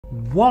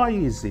Why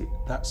is it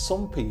that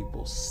some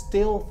people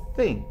still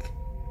think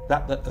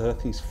that the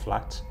earth is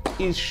flat?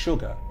 Is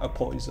sugar a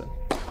poison?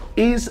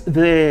 Is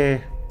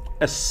there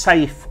a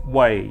safe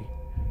way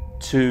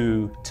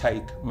to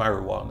take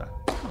marijuana?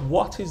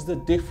 What is the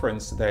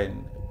difference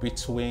then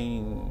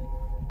between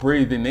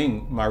breathing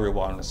in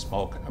marijuana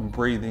smoke and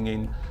breathing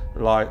in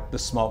like the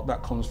smoke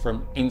that comes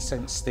from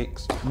incense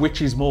sticks?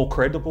 Which is more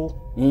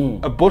credible?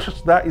 A bush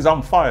that is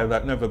on fire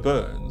that never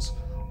burns,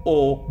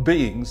 or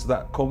beings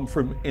that come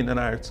from in and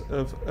out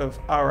of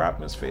our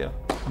atmosphere?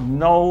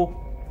 No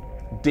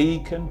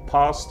deacon,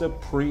 pastor,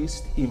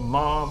 priest,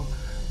 imam,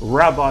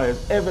 rabbi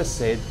has ever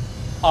said,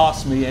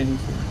 ask me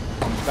anything.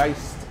 I'm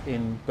based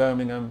in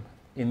Birmingham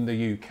in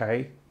the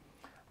UK,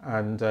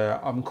 and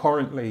I'm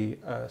currently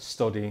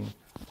studying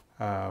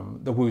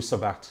the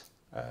Wu-Sabat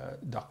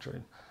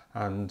doctrine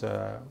and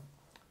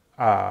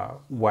our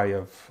way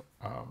of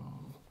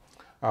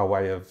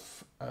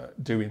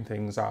doing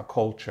things, our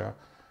culture.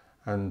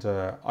 And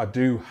I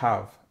do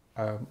have,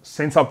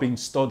 since I've been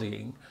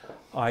studying,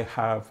 I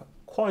have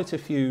quite a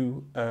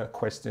few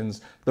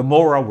questions. The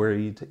more I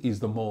read is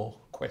the more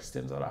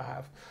questions that I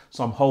have.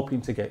 So I'm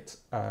hoping to get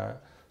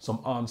some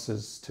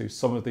answers to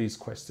some of these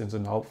questions,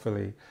 and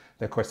hopefully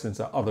they're questions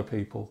that other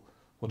people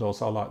would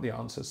also like the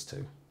answers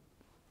to.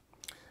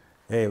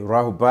 Hey,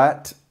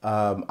 Rahubat,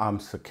 I'm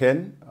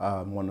Sakin.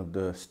 I'm one of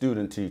the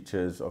student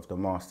teachers of the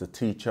Master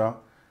Teacher,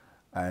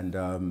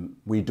 and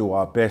we do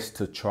our best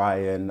to try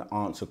and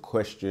answer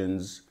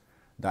questions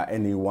that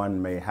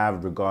anyone may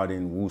have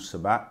regarding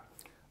Wu-Sabat.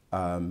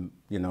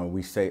 You know,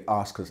 we say,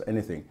 ask us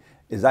anything.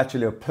 It's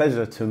actually a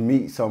pleasure to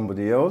meet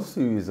somebody else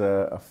who's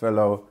a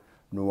fellow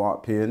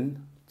Nuwapian,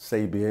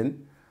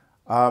 Sabian.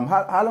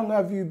 How long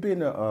have you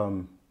been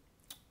a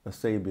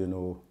Sabian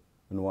or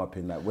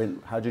Nuwapian?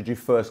 Like how did you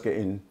first get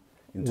into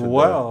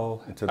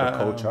the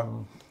culture?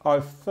 I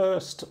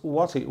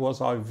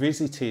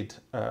visited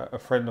a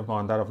friend of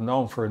mine that I've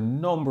known for a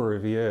number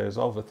of years,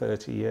 over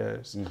 30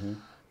 years.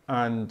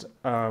 And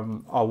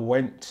I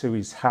went to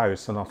his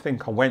house, and I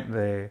think I went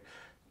there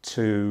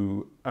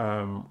to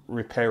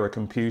repair a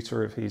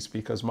computer of his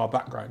because my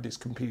background is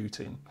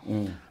computing.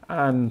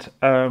 And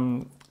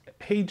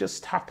he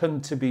just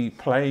happened to be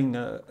playing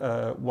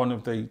one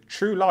of the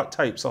True Light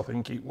tapes, I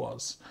think it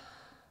was.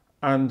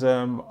 And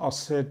I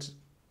said,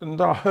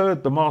 and I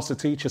heard the Master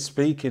Teacher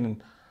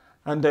speaking,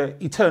 and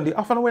he turned it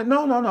off, and I went,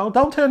 no,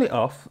 don't turn it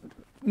off.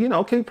 You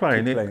know, keep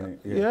playing it.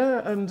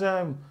 Yeah, and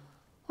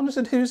I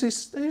said, who's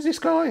this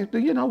guy?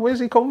 You know, where's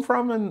he come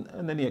from?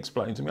 And then he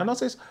explained to me, and I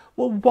says,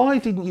 well, why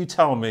didn't you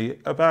tell me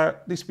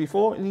about this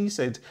before? And he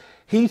said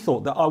he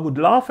thought that I would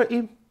laugh at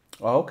him.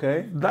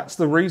 Okay. That's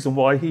the reason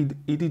why he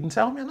didn't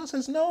tell me. And I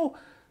says, no,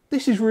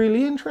 this is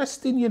really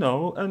interesting, you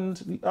know.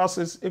 And I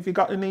says, have you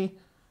got any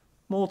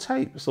more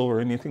tapes or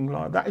anything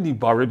like that? And he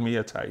borrowed me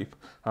a tape,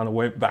 and I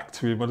went back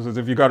to him and I said,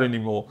 have you got any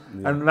more?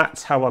 Yeah. And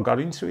that's how I got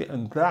into it.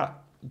 And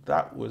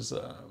that was,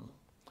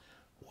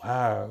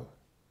 wow.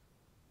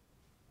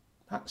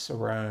 That's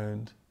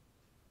around,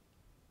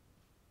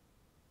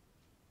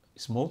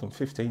 it's more than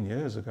 15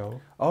 years ago.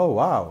 Oh,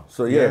 wow.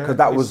 So yeah, because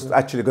that was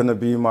actually going to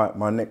be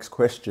my next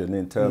question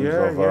in terms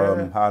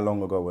of how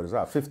long ago was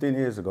that? 15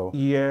 years ago?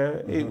 Yeah,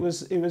 it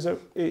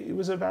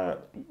was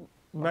about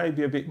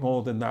maybe a bit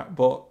more than that.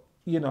 But,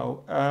 you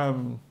know,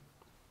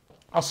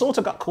 I sort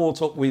of got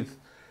caught up with,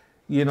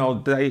 you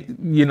know,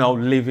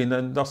 living,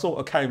 and I sort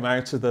of came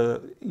out of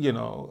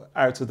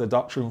the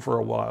doctrine for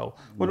a while.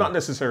 Well, not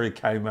necessarily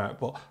came out,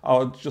 but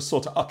I just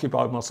sort of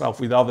occupied myself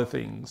with other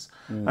things.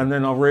 And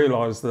then I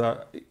realised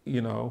that,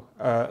 you know,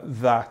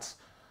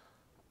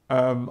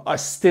 I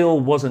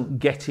still wasn't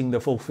getting the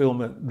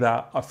fulfillment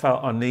that I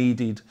felt I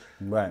needed.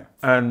 Right.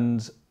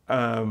 And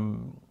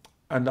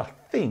I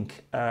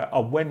think I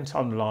went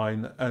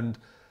online, and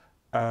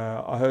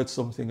I heard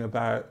something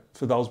about,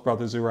 for those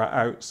brothers who are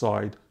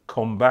outside,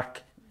 come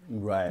back,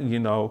 right? You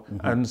know,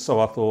 and so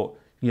I thought,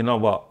 you know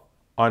what,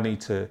 I need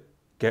to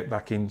get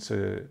back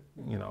into,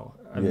 you know,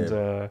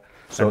 and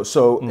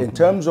so in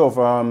terms of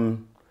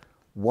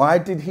why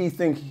did he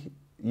think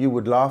you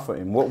would laugh at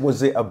him? What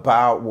was it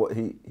about what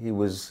he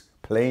was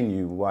playing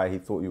you? Why he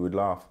thought you would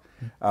laugh?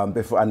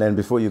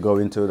 Before you go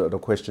into the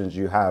questions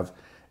you have,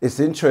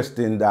 it's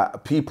interesting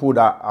that people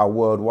that are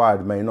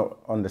worldwide may not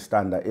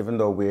understand that even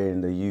though we're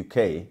in the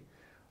UK.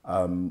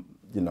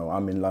 You know,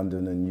 I'm in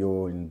London and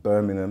you're in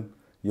Birmingham.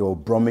 You're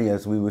Brummy,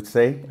 as we would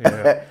say.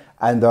 Yeah.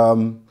 And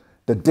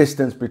the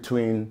distance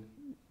between,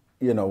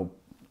 you know,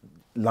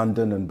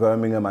 London and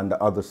Birmingham and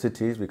the other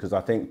cities, because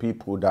I think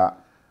people that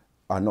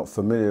are not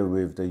familiar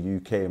with the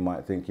UK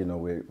might think, you know,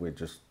 we're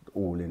just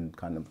all in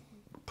kind of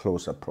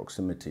closer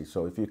proximity.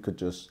 So if you could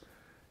just,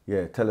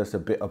 tell us a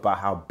bit about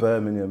how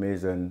Birmingham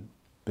is, and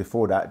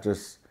before that,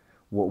 just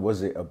what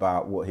was it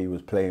about what he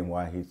was playing,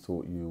 why he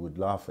thought you would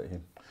laugh at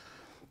him?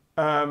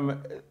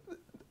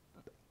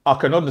 I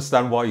can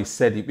understand why he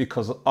said it,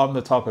 because I'm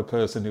the type of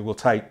person who will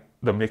take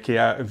the mickey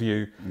out of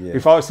you. Yeah.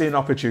 If I see an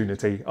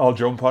opportunity, I'll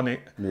jump on it.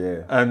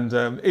 Yeah. And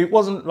it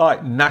wasn't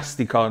like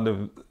nasty kind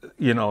of,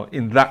 you know,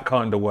 in that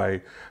kind of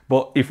way.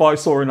 But if I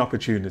saw an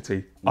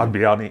opportunity, I'd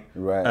be on it.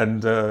 Right.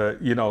 And,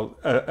 you know,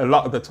 a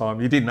lot of the time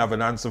he didn't have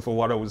an answer for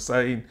what I was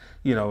saying,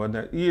 you know,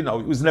 and, you know,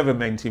 it was never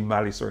meant in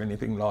malice or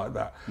anything like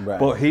that. Right.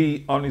 But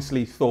he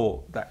honestly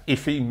thought that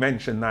if he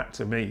mentioned that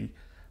to me,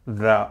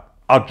 that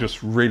I'd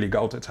just really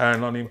go to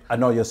town on him. I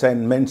know you're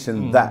saying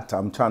mention that.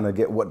 I'm trying to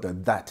get what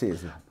that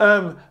is.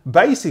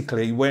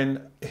 Basically,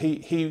 when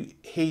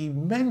he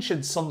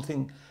mentioned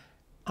something,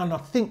 and I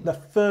think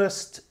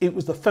it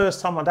was the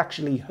first time I'd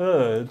actually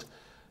heard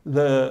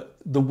the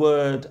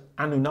word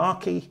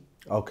Anunnaki.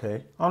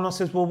 Okay. And I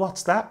says, well,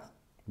 what's that?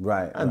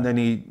 Right. And then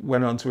he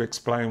went on to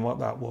explain what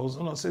that was.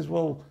 And I says,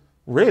 well,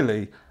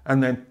 really?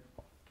 And then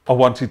I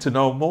wanted to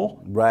know more.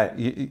 Right.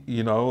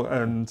 You know,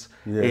 and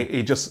Yeah.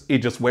 it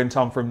just went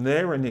on from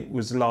there. And it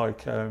was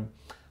like,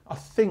 I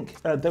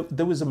think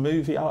there was a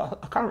movie,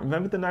 I can't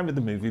remember the name of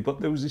the movie, but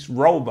there was this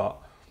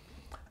robot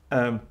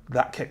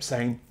that kept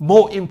saying,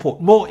 more input,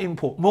 more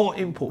input, more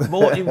input,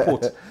 more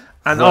input.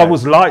 And Right. I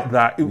was like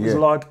that. It was Yeah.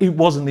 like, it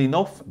wasn't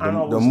enough.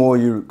 And The more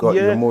you got,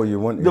 the more you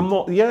wanted. The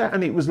more,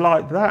 and it was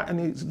like that. And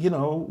it's, you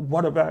know,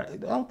 what about,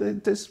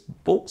 there's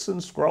books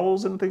and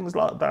scrolls and things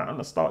like that. And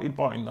I started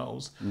buying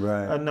those.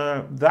 Right. And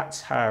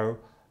that's how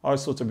I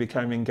sort of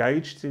became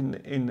engaged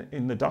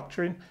in the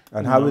doctrine.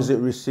 And how is it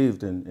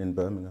received in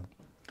Birmingham?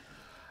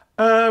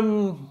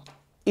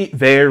 It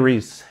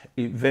varies.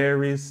 It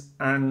varies.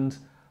 And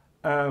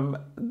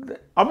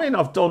I mean,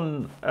 I've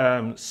done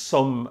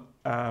some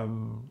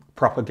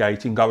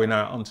propagating, going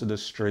out onto the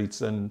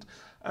streets, and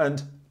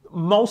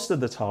most of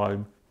the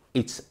time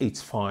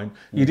it's fine.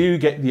 You do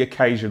get the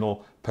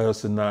occasional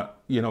person that,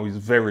 you know, is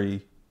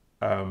very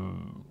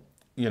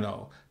you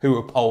know, who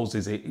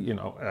opposes it, you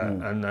know,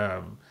 and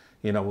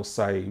you know, will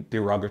say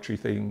derogatory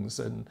things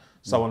and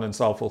so on and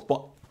so forth.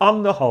 But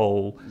on the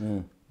whole,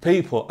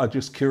 people are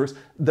just curious.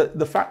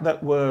 The fact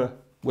that we're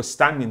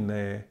standing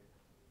there,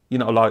 you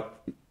know, like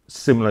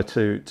similar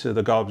to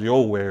the garbs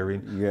you're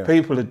wearing, Yeah.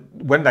 people,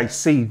 when they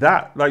see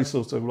that, they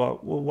sort of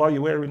like, well, why are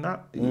you wearing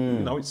that? You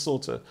know, it's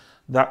sort of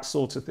that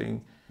sort of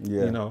thing.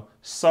 Yeah. You know,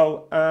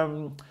 so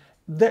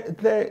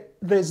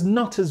there's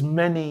not as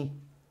many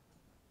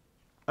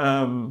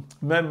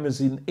members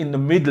in the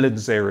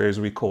Midlands area, as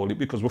we call it,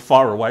 because we're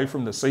far away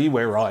from the sea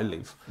where I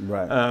live.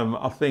 Right.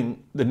 I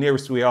think the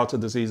nearest we are to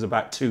the sea is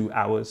about 2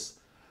 hours.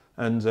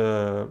 And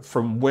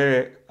from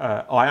where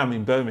I am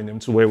in Birmingham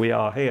to where we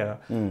are here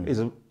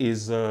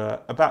is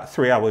about a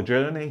 3-hour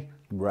journey.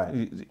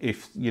 Right.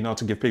 If, you know,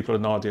 to give people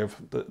an idea of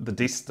the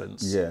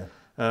distance. Yeah.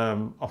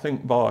 I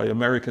think by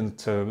American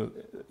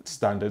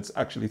standards,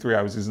 actually 3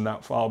 hours isn't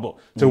that far, but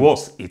to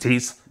us it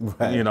is.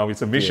 Right. You know,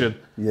 it's a mission.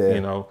 Yeah.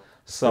 You know,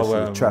 so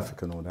Especially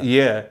traffic and all that.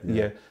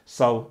 Yeah.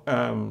 So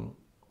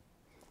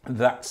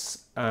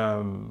that's.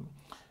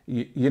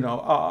 You know,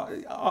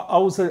 I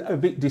was a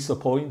bit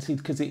disappointed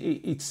because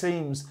it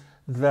seems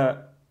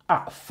that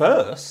at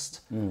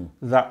first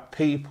that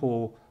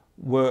people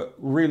were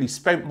really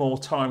spent more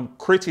time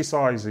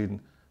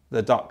criticising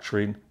the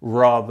doctrine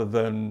rather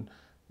than,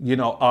 you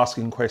know,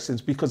 asking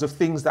questions because of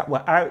things that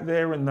were out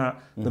there and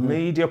that the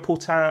media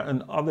put out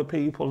and other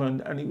people,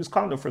 and it was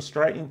kind of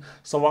frustrating.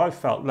 So I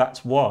felt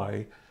that's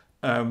why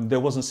there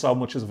wasn't so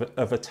much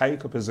of a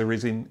take-up as there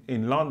is in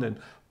London.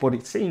 But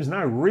it seems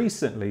now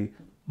recently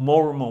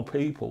more and more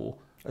people,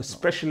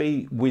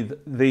 especially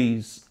with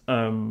these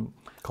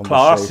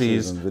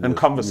classes and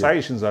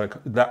conversations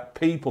that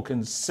people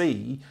can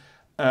see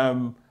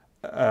from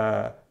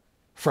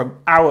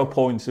our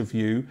point of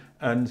view.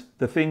 And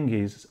the thing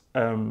is,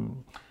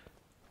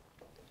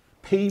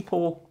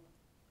 people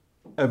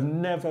have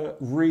never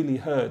really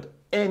heard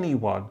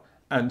anyone,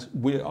 and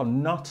we are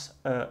not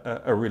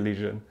a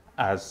religion,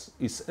 as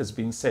has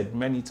been said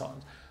many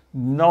times.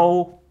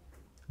 No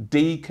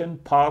deacon,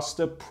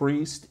 pastor,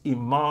 priest,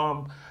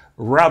 imam,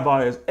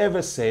 rabbi has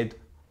ever said,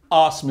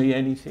 ask me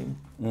anything.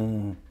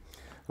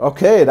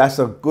 Okay, that's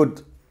a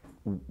good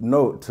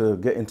note to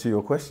get into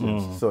your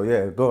questions. So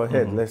yeah, go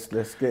ahead. Let's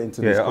get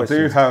into these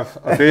questions.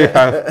 I do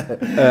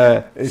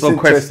have some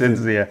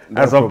questions here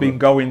as I've been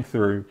going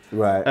through.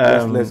 Right,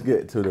 let's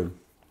get to them.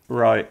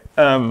 Right.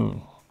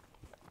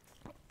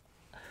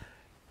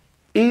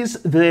 Is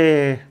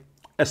there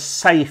a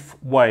safe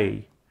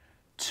way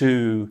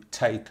to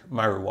take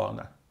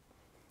marijuana?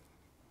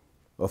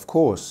 Of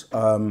course.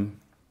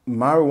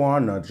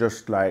 Marijuana,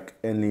 just like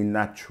any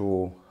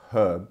natural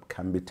herb,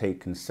 can be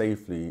taken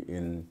safely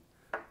in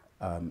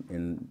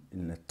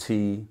a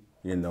tea,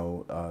 you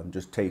know,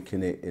 just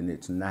taking it in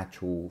its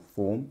natural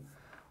form.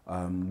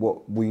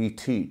 What we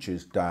teach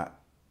is that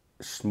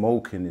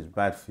smoking is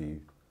bad for you.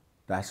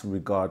 That's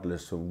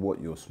regardless of what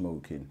you're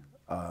smoking.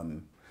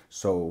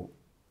 So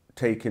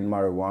taking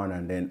marijuana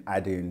and then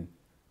adding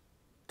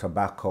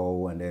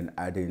tobacco and then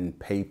adding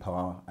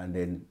paper and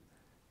then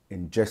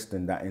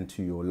ingesting that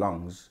into your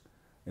lungs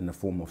in the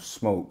form of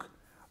smoke,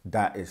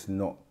 that is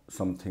not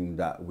something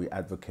that we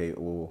advocate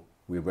or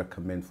we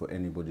recommend for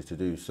anybody to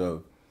do.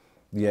 So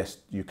yes,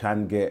 you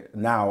can get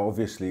now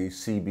obviously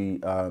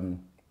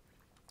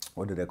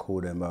what do they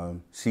call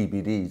them,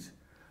 CBDs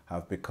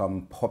have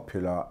become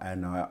popular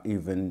and are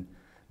even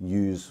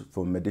used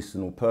for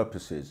medicinal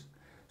purposes.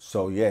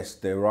 So yes,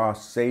 there are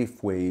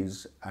safe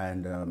ways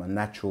and a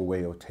natural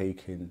way of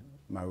taking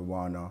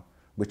marijuana,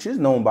 which is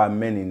known by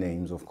many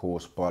names, of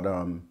course, but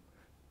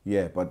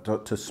yeah,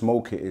 but to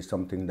smoke it is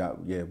something that,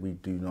 yeah, we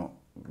do not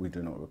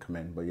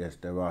recommend. But yes,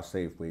 there are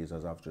safe ways,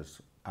 as I've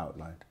just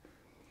outlined.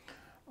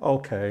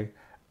 Okay,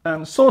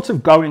 sort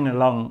of going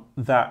along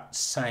that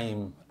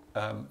same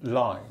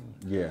line.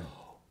 Yeah.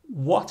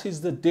 What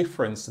is the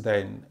difference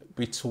then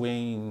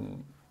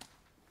between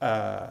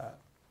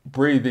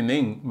breathing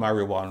in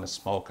marijuana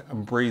smoke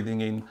and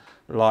breathing in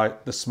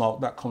like the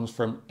smoke that comes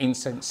from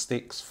incense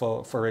sticks,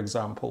 for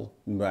example?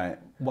 Right.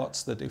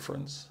 What's the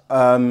difference?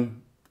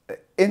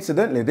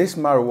 Incidentally, this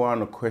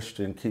marijuana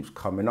question keeps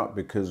coming up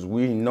because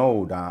we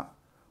know that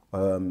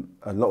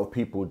a lot of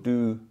people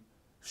do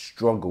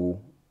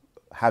struggle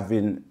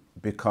having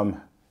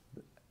become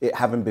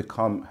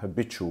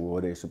habitual,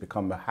 or it's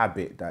become a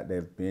habit that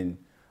they've been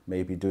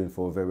maybe doing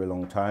for a very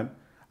long time,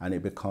 and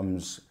it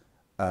becomes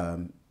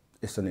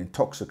it's an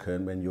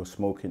intoxicant when you're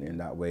smoking in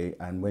that way.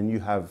 And when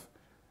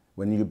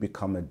you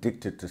become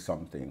addicted to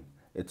something,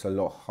 it's a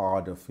lot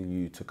harder for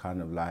you to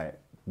kind of like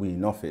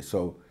wean off it.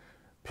 So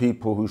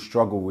people who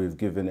struggle with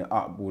giving it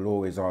up will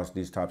always ask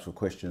these types of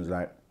questions,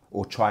 like,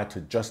 or try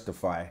to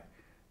justify,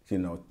 you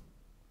know,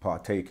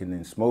 partaking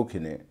in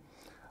smoking it.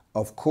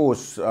 Of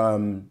course,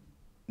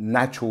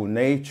 natural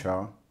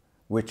nature,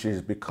 which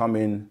is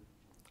becoming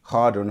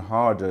harder and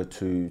harder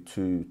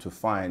to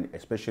find,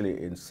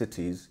 especially in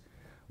cities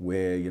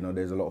where, you know,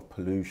 there's a lot of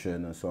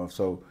pollution and so on.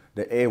 So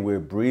the air we're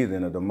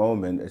breathing at the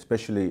moment,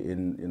 especially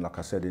in like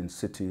I said, in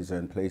cities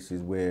and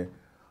places where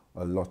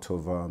a lot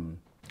of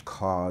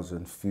cars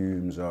and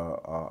fumes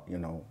are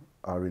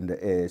in the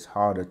air, it's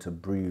harder to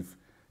breathe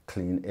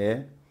clean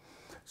air.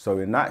 So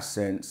in that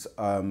sense,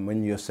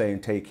 when you're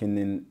saying taking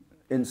in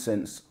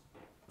incense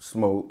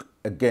smoke,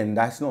 again,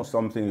 that's not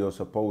something you're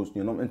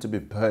not meant to be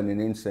burning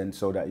incense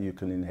so that you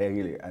can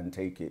inhale it and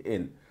take it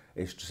in.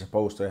 It's just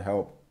supposed to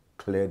help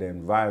clear the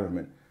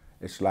environment.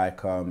 It's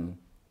like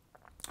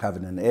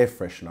having an air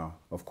freshener.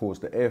 Of course,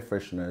 the air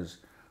fresheners,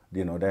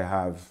 you know, they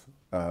have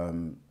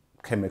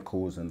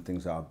chemicals and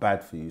things that are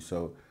bad for you.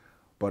 So,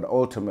 but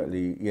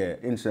ultimately, yeah,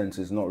 incense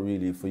is not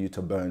really for you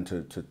to burn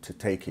to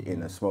take it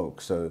in and smoke.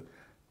 So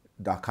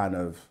that kind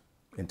of,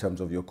 in terms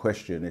of your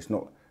question, it's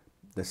not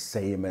the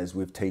same as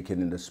we've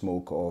taken in the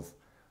smoke of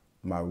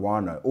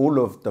marijuana. All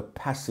of the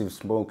passive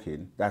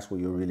smoking, that's what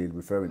you're really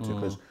referring to,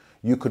 because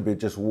you could be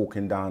just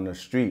walking down the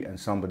street and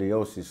somebody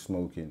else is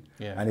smoking,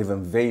 and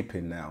even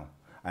vaping now.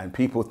 And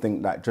people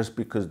think that just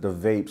because the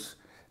vapes,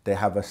 they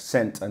have a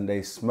scent and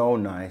they smell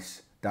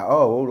nice, that,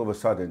 oh, all of a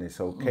sudden it's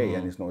okay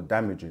and it's not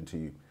damaging to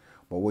you.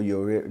 But what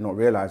you're not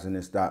realizing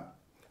is that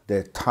there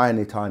are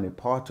tiny, tiny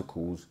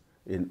particles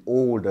in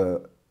all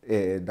the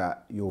air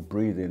that you're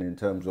breathing, in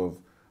terms of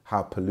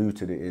how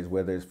polluted it is,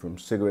 whether it's from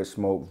cigarette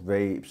smoke,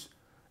 vapes,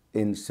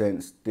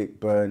 incense, stick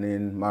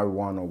burning,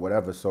 marijuana, or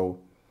whatever. So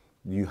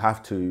you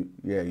have to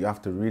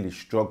really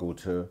struggle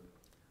to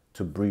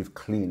breathe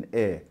clean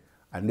air.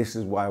 And this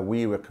is why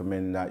we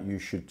recommend that you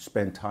should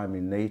spend time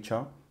in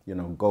nature, you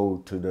know,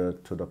 go to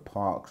the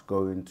parks,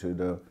 go into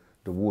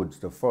the woods,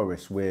 the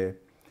forests, where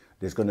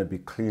there's going to be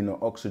cleaner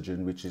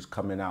oxygen, which is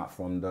coming out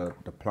from the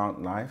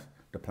plant life,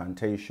 the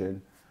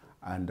plantation,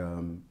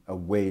 and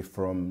away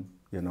from,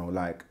 you know,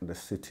 like the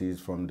cities,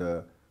 from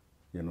the,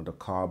 you know, the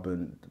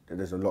carbon.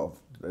 There's a lot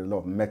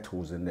of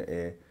metals in the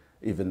air.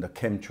 Even the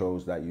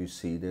chemtrails that you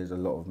see, there's a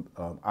lot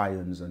of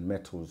ions and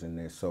metals in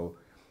there. So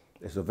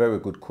it's a very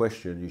good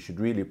question. You should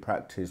really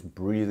practice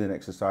breathing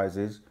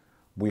exercises.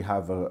 We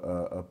have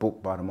a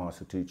book by the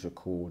master teacher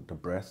called The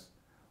Breath,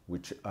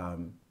 which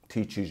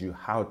teaches you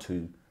how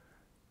to,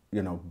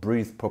 you know,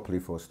 breathe properly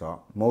for a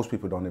start. Most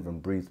people don't even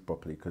breathe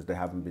properly because they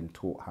haven't been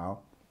taught how.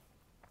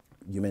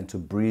 You're meant to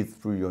breathe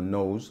through your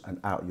nose and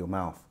out your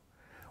mouth.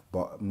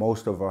 But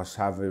most of us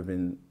haven't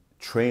been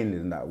trained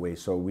in that way,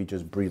 so we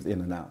just breathe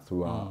in and out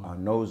through our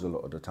nose a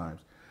lot of the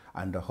times.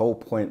 And the whole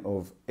point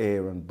of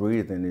air and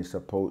breathing is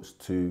supposed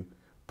to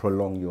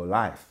prolong your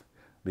life,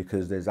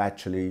 because there's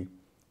actually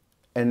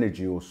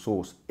energy or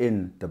source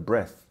in the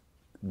breath,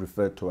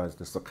 referred to as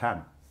the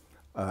sakam.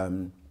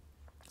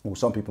 Or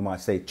some people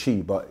might say chi,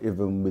 but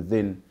even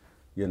within,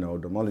 you know,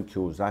 the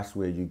molecules, that's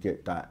where you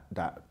get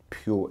that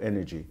pure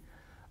energy.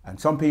 And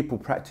some people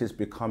practice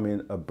becoming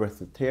a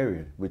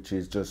breatharian, which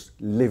is just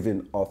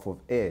living off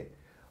of air.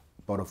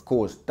 But of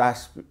course,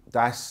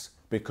 that's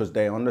because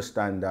they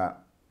understand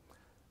that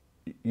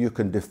you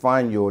can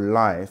define your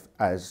life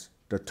as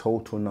the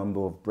total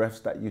number of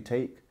breaths that you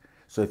take.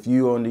 So if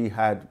you only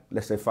had,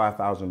 let's say,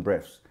 5,000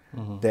 breaths,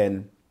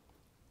 then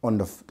on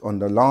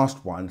the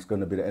last one, it's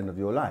going to be the end of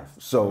your life.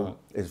 So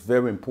it's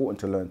very important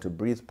to learn to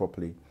breathe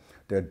properly.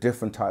 There are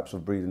different types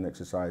of breathing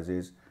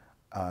exercises.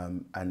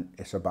 And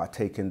it's about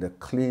taking the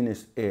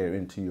cleanest air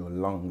into your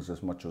lungs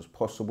as much as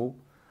possible,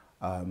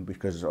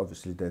 because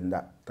obviously then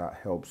that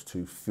helps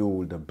to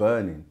fuel the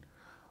burning.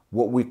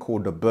 What we call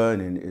the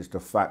burning is the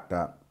fact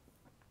that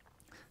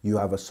you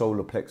have a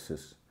solar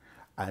plexus,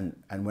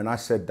 And when I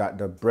said that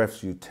the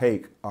breaths you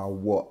take are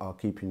what are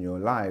keeping you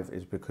alive,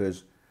 is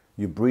because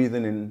you're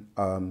breathing in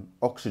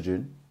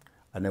oxygen,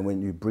 and then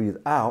when you breathe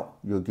out,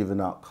 you're giving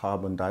out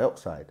carbon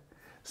dioxide.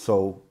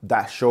 So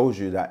that shows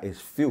you that it's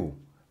fuel,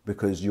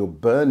 because you're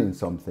burning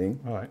something,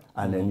 right.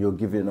 and then you're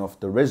giving off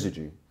the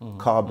residue.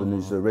 Carbon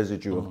is the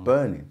residue of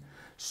burning.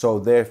 So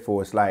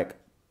therefore, it's like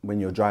when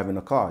you're driving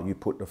a car, you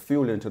put the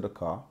fuel into the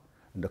car,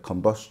 and the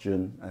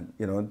combustion, and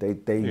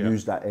they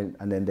use that,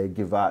 and then they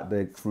give out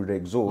through the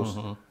exhaust.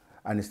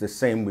 And it's the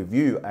same with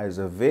you as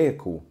a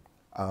vehicle.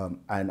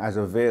 And as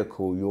a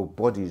vehicle, your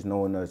body is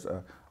known as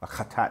a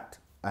khatat,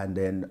 and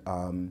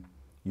then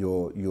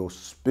your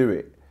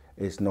spirit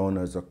is known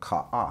as a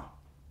ka'a,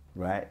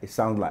 right? It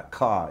sounds like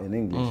car in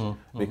English,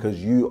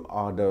 because you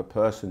are the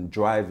person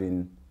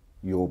driving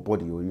your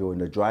body, or you're in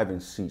the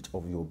driving seat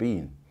of your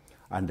being.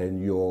 And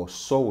then your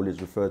soul is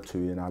referred to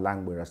in our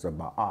language as the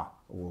ba'a,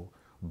 or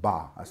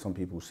ba, as some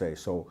people say.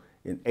 So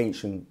in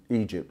ancient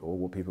Egypt, or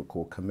what people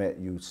call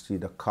Kemet, you see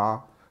the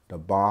ka, the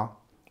ba,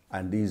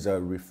 and these are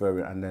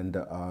referring, and then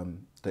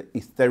the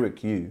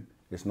etheric you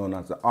is known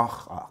as the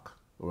akh,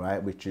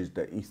 right, which is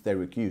the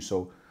etheric you.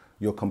 So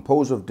you're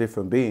composed of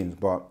different beings,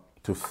 but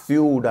to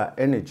fuel that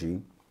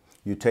energy,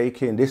 you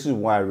take in, this is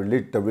why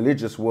the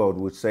religious world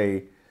would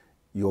say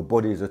your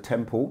body is a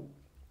temple,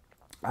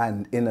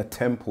 and in a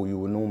temple you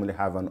will normally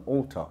have an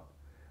altar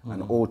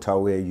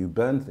where you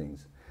burn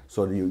things.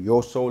 So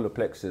your solar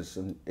plexus,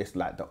 and it's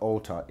like the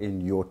altar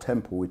in your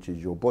temple, which is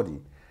your body.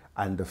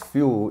 And the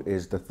fuel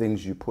is the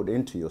things you put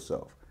into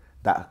yourself.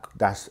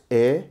 That's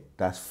air,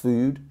 that's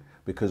food,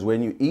 because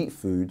when you eat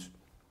foods,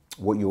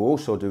 what you're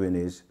also doing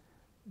is,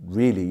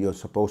 really, you're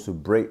supposed to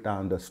break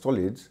down the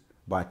solids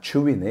by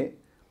chewing it,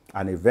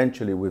 and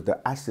eventually with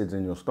the acids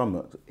in your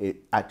stomach,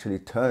 it actually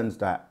turns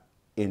that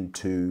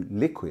into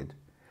liquid.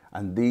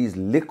 And these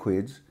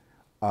liquids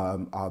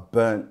are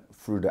burnt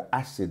through the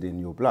acid in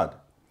your blood.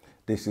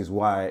 This is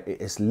why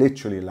it's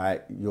literally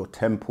like your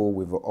temple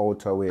with an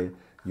altar where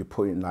you're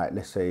putting, like,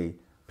 let's say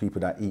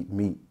people that eat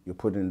meat, you're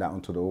putting that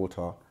onto the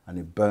altar and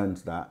it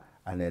burns that,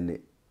 and then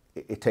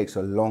it takes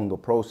a longer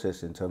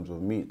process in terms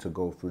of meat to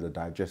go through the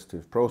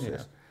digestive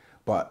process. Yeah.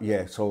 But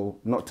yeah, so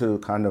not to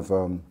kind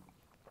of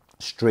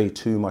stray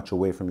too much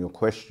away from your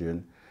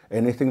question,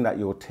 anything that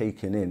you're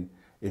taking in,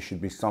 it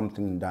should be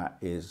something that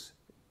is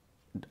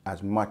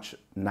as much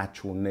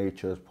natural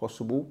nature as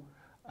possible,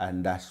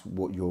 and that's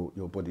what your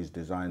body is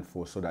designed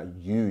for, so that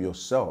you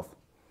yourself,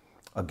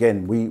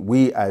 again,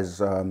 we as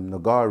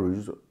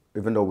Nagarus,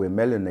 even though we're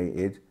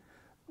melanated,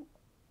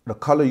 the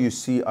color you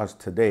see us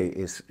today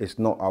is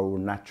not our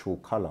natural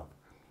color,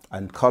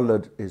 and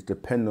colored is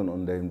dependent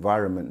on the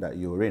environment that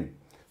you're in.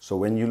 So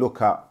when you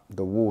look at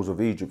the walls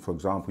of Egypt, for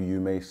example, you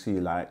may see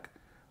like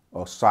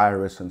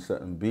Osiris and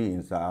certain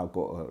beings that have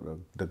got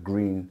the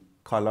green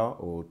color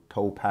or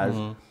topaz.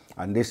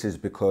 And this is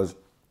because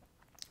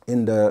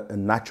in the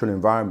natural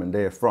environment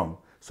they're from.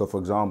 So for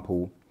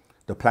example,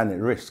 the planet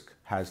Risk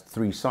has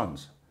 3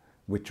 suns,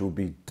 which will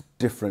be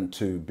different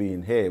to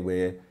being here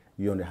where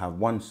you only have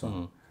 1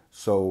 sun.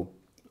 So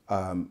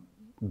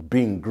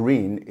being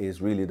green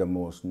is really the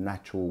most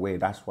natural way.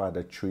 That's why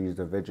the trees,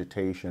 the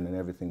vegetation and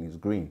everything is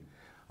green.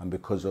 And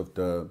because of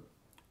the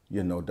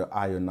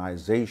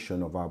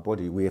ionization of our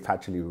body, we have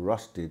actually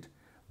rusted,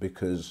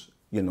 because,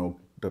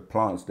 the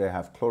plants, they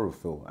have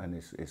chlorophyll and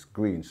it's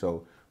green.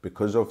 So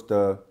because of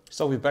the...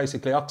 So we've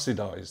basically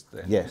oxidized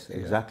then. Yes,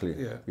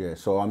 exactly. Yeah.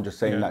 So I'm just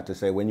saying that to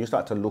say, when you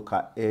start to look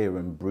at air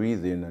and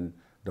breathing and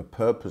the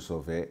purpose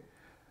of it,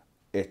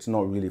 it's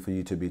not really for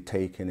you to be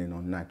taking in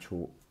on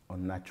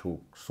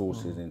natural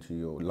sources into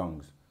your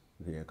lungs.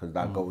 Yeah, because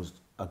that goes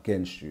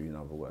against you, in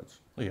other words.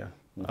 Yeah.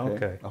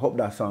 Okay. I hope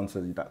that's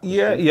answered that question.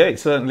 Yeah, it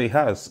certainly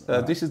has.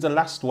 This is the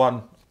last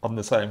one on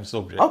the same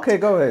subject. Okay,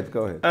 go ahead.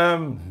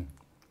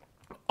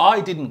 I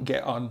didn't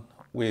get on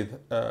with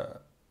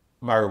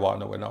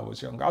marijuana when I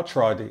was young. I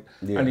tried it,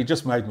 and it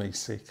just made me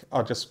sick.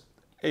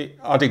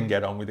 I didn't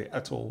get on with it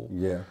at all.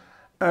 Yeah.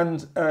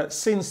 And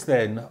since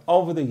then,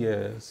 over the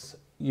years,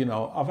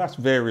 I've asked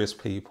various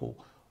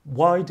people,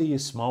 why do you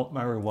smoke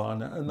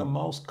marijuana? And the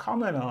most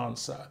common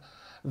answer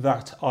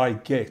that I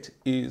get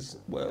is,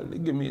 well,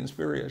 it give me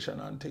inspiration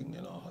and thing,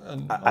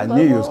 And I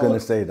knew you was going to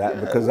say that,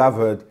 because I've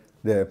heard.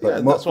 Yeah,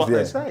 but that's what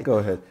they say. Go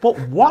ahead. But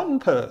one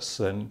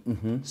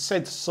person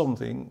said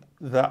something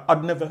that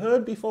I'd never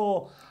heard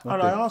before,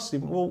 and I asked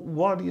him, "Well,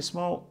 why do you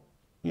smoke,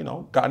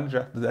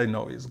 ganja?" They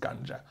know it's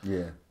ganja.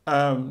 Yeah.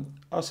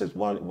 I said,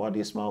 "Why do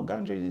you smoke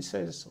ganja?" He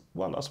says,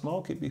 "Well, I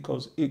smoke it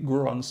because it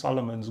grew on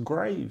Solomon's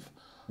grave."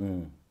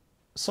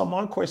 So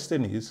my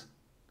question is,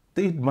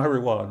 did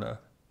marijuana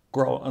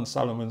grow on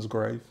Solomon's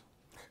grave?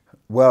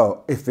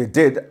 Well, if it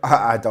did,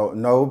 I don't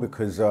know,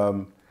 because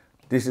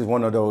this is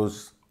one of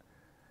those,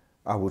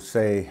 I would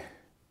say,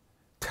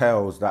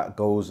 tales that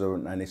goes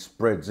around and it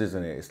spreads,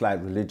 isn't it? It's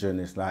like religion.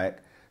 It's like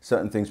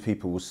certain things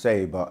people will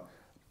say, but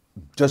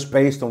just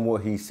based on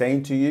what he's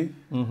saying to you,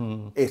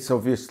 it's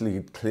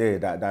obviously clear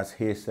that that's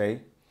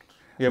hearsay.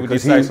 Yeah, would you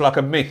say it's like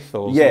a myth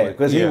or something? Yeah,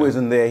 because he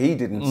wasn't there, he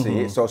didn't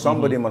see it, so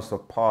somebody must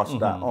have passed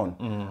that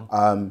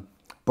on.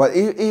 But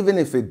even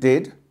if it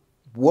did,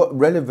 what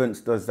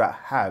relevance does that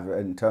have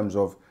in terms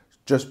of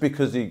just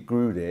because it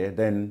grew there,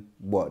 then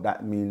what?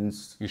 That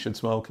means You should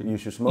smoke it. you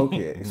should smoke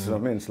it. You know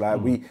what I mean? It's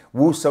like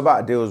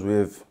Wu-Sabat deals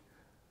with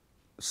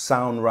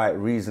sound right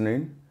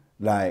reasoning.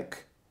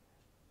 Like,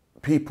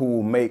 people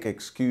will make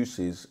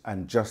excuses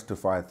and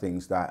justify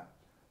things that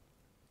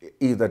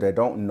either they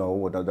don't know,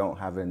 or they don't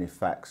have any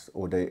facts,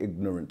 or they're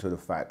ignorant to the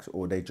facts,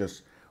 or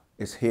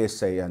it's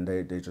hearsay and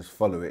they just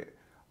follow it.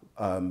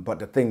 But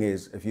the thing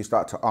is, if you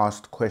start to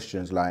ask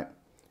questions like,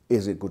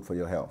 is it good for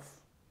your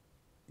health?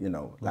 You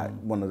know, like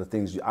one of the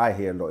things I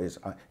hear a lot is,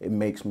 it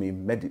makes me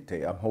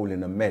meditate. I'm holding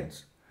the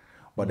meds.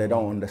 But they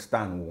don't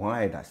understand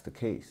why that's the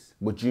case.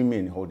 What do you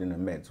mean holding the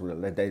meds? Well,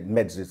 the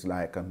meds is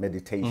like a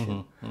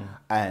meditation.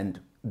 And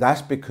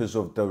that's because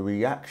of the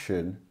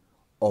reaction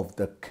of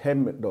the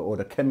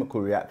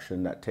chemical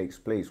reaction that takes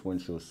place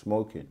once you're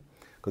smoking.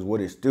 Because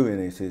what it's doing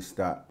is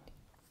that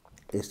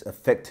it's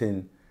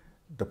affecting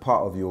the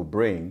part of your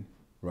brain,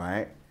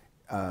 right?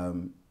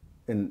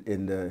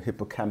 In the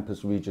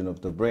hippocampus region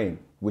of the brain,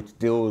 which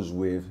deals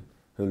with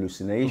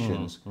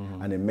hallucinations,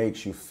 and it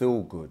makes you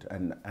feel good.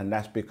 And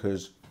that's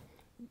because,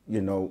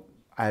 you know,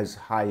 as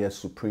higher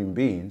supreme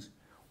beings,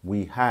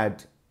 we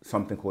had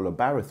something called a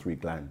barothry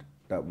gland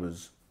that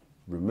was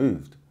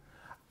removed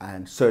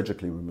and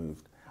surgically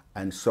removed.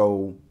 And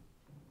so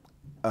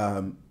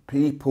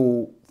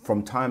people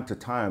from time to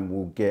time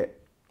will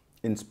get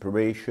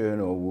inspiration,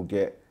 or will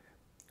get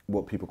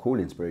what people call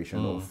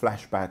inspiration, or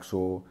flashbacks,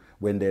 or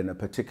when they're in a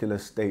particular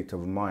state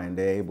of mind,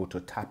 they're able to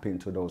tap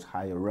into those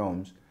higher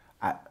realms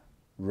at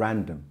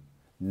random.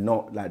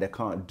 Not like they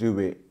can't do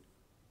it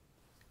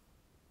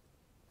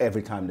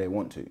every time they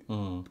want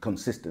to,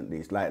 consistently.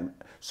 It's like,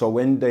 so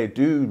when they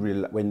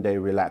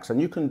relax,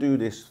 and you can do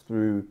this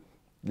through,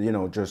 you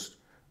know, just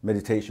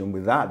meditation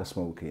without the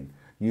smoking,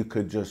 you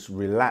could just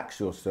relax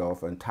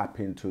yourself and tap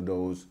into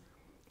those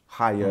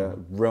higher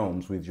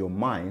realms with your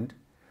mind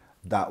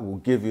that will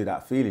give you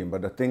that feeling.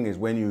 But the thing is,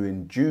 when you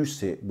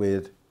induce it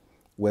with,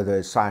 whether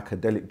it's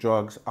psychedelic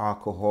drugs,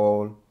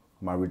 alcohol,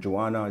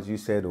 marijuana, as you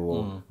said,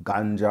 or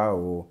ganja,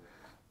 or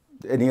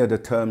any of the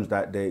terms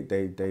that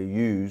they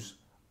use,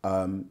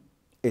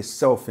 it's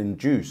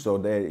self-induced, so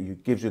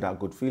it gives you that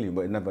good feeling,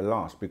 but it never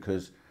lasts,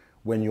 because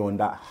when you're on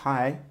that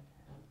high,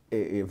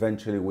 it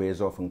eventually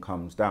wears off and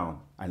comes down,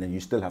 and then you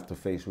still have to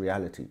face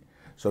reality.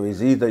 So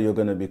it's either you're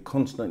going to be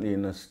constantly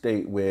in a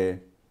state where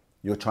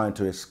you're trying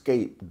to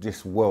escape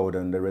this world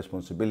and the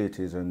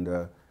responsibilities and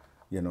the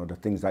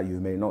things that you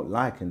may not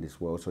like in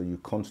this world, so you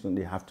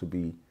constantly have to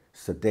be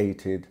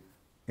sedated,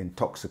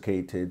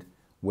 intoxicated,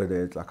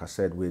 whether it's, like I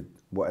said, with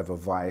whatever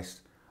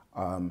vice,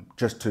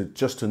 just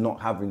to not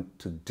having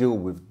to deal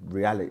with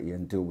reality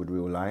and deal with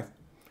real life.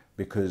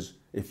 Because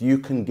if you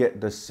can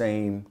get the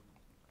same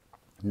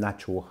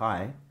natural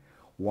high,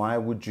 why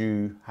would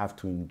you have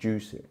to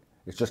induce it?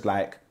 It's just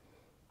like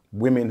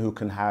women who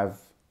can have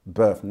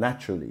birth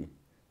naturally,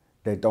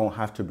 they don't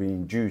have to be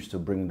induced to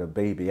bring the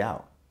baby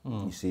out,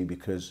 you see,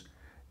 because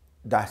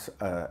that's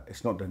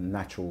it's not the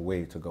natural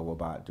way to go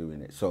about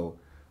doing it. So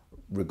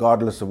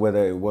regardless of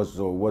whether it was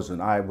or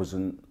wasn't, I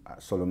wasn't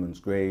at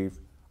Solomon's grave.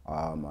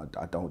 I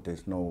don't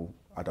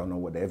know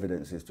what the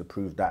evidence is to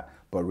prove that,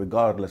 but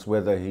regardless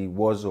whether he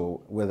was,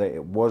 or whether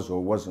it was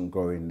or wasn't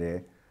growing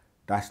there,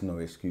 that's no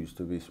excuse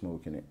to be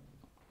smoking it.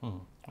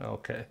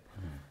 Okay.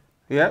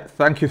 Yeah,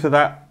 thank you for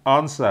that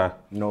answer.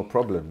 No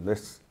problem.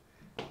 Let's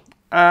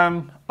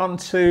on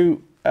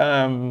to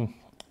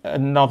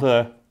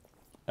another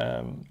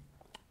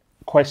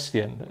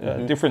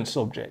question, different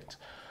subject.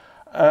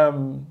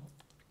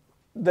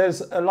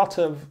 There's a lot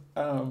of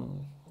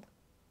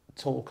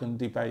talk and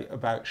debate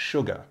about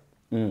sugar,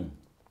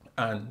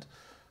 and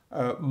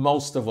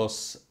most of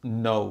us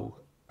know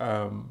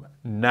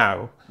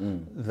now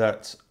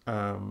that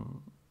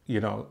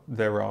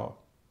there are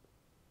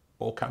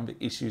or can be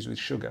issues with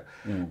sugar.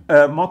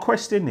 My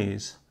question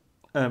is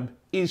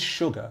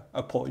sugar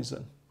a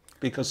poison?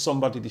 Because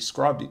somebody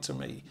described it to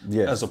me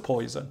as a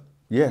poison.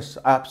 Yes,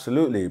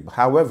 absolutely.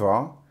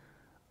 However,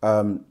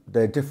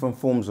 there are different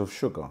forms of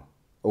sugar,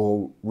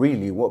 or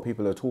really what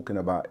people are talking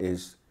about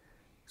is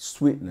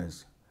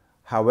sweeteners.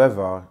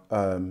 However,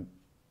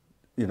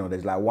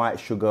 there's like white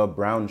sugar,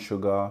 brown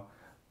sugar,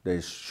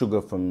 there's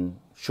sugar from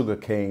sugar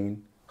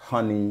cane,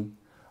 honey.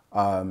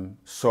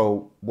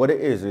 So what it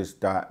is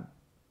that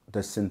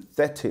the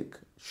synthetic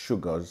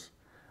sugars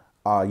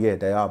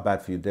they are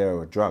bad for you.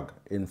 They're a drug.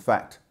 In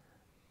fact,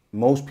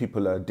 most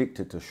people are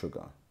addicted to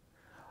sugar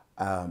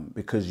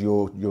because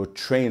you're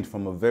trained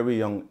from a very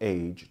young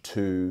age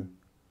to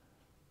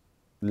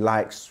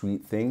like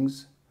sweet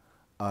things.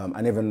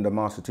 And even the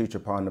master teacher,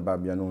 Partner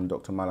Babianun,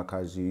 Dr.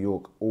 Malachi Z.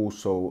 York,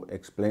 also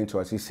explained to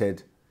us, he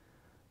said,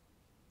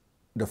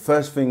 the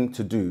first thing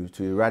to do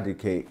to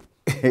eradicate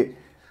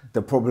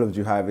the problems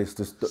you have is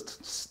to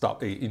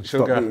stop eating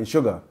sugar. Stop eating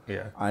sugar.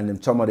 Yeah. And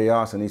then somebody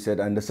asked, and he said,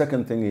 and the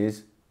second thing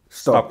is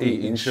stop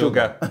eating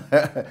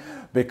sugar.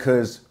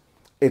 Because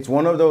it's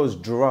one of those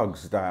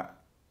drugs that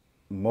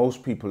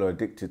most people are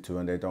addicted to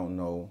and they don't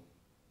know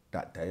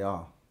that they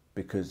are.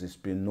 because it's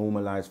been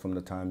normalized from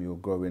the time you're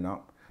growing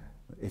up.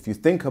 If you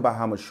think about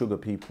how much sugar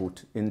people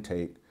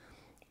intake,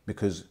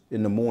 because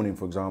in the morning,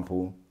 for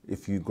example,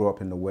 if you grow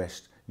up in the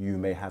West, you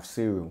may have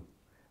cereal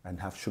and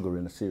have sugar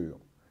in the cereal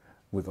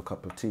with a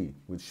cup of tea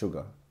with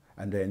sugar.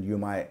 And then you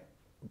might,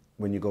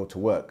 when you go to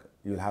work,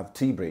 you'll have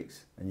tea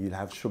breaks and you'll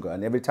have sugar.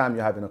 And every time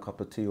you're having a cup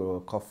of tea or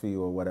a coffee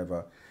or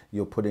whatever,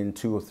 you'll put in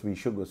 2 or 3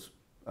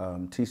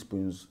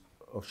 teaspoons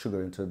of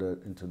sugar into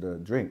the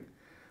drink.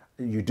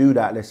 You do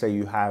that, let's say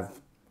you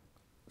have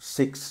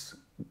 6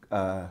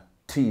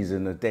 teas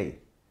in a day,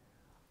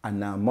 and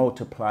now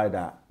multiply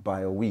that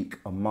by a week,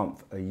 a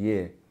month, a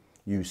year,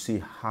 you see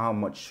how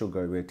much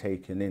sugar we're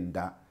taking in.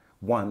 That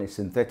one is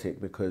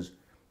synthetic, because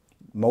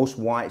most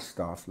white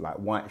stuff, like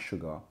white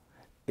sugar,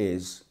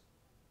 it's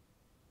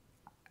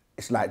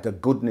like the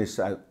goodness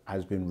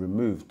has been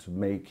removed to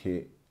make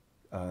it,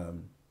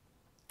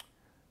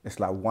 it's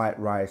like white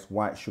rice,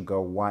 white sugar,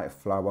 white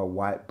flour,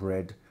 white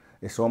bread.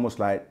 It's almost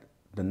like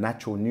the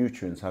natural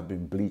nutrients have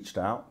been bleached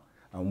out,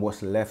 and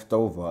what's left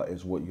over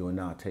is what you're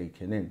now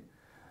taking in.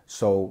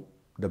 So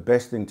the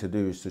best thing to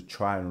do is to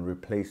try and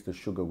replace the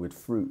sugar with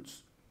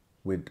fruits,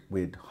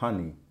 with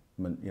honey,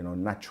 you know,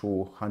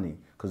 natural honey.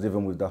 Because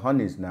even with the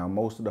honeys now,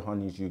 most of the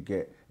honeys you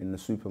get in the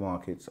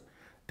supermarkets,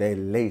 they're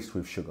laced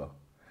with sugar.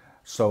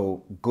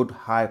 So good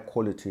high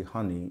quality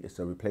honey is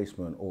a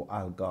replacement, or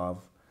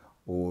agave,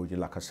 or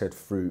like I said,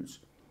 fruits.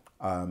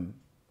 And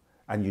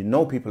you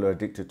know people are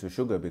addicted to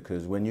sugar,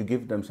 because when you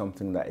give them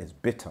something that is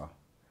bitter,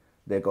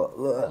 they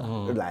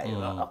go,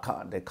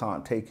 they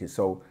can't take it.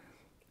 So,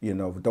 you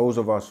know, those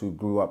of us who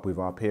grew up with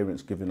our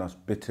parents giving us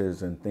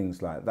bitters and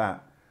things like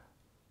that,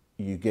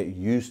 you get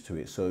used to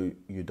it, so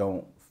you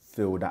don't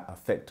feel that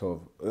effect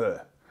of ugh.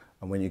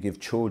 And when you give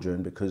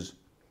children, because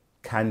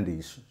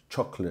candies,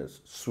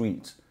 chocolates,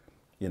 sweets,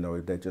 you know,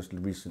 they just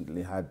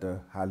recently had the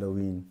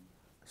Halloween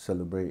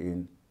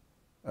celebrating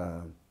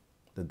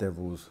the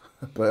devil's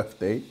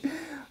birthday.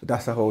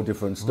 That's a whole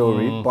different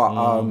story.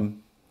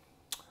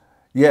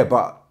 Yeah,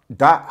 but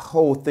that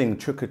whole thing,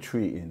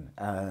 trick-or-treating,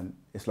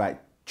 it's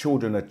like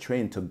children are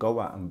trained to go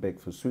out and beg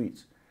for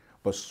sweets.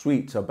 But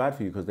sweets are bad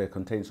for you because they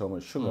contain so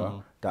much sugar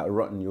that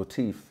rotten your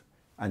teeth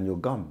and your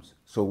gums.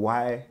 So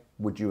why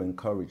would you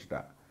encourage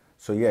that?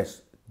 So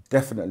yes,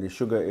 definitely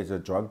sugar is a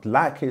drug,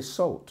 like is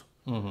salt.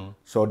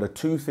 So the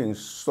two things,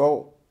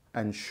 salt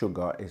and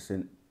sugar, is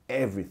in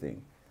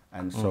everything.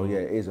 And so yeah,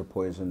 it is a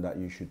poison that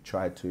you should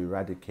try to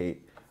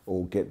eradicate,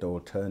 or get the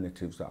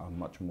alternatives that are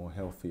much more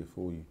healthier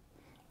for you.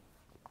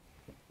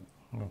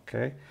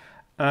 Okay.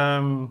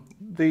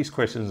 These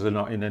questions are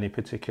not in any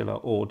particular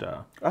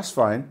order. That's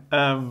fine.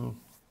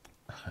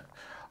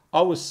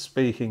 I was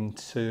speaking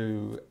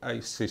to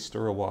a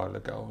sister a while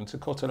ago, and to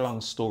cut a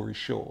long story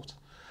short,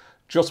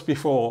 just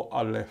before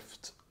I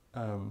left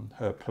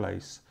her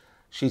place,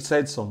 she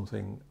said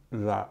something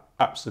that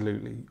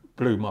absolutely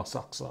blew my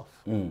socks off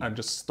and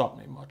just stopped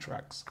me in my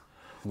tracks.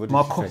 What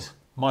did she say?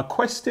 My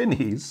question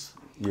is,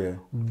 Yeah.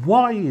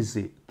 why is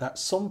it that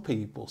some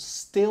people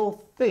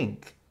still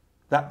think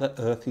that the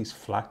earth is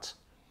flat?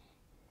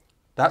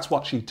 That's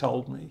what she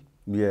told me.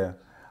 Yeah.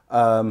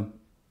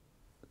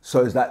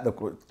 So is that the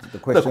question?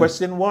 The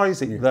question, why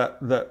is it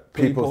that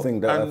people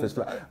think the earth is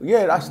flat?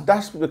 Yeah,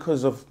 that's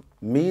because of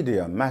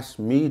media, mass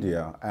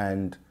media.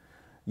 And,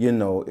 you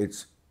know,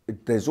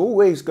 there's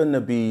always going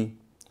to be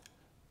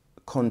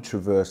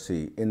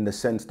controversy, in the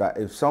sense that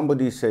if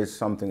somebody says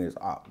something is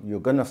up,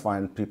 you're going to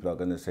find people are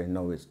going to say,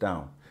 no, it's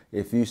down.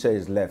 If you say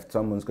it's left,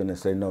 someone's going to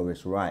say, no,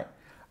 it's right.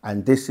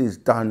 And this is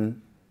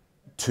done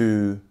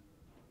to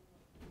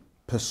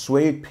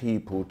persuade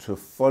people to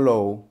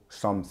follow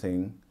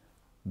something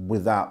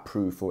without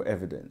proof or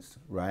evidence,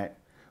 right?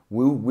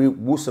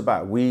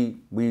 Wu-Sabat, we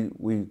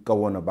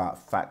go on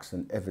about facts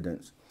and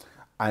evidence.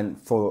 And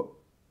for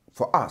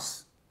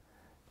us,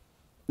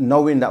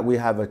 knowing that we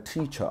have a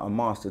teacher, a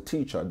master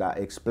teacher, that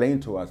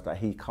explained to us that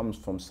he comes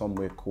from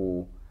somewhere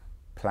called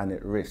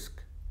Planet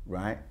Risk,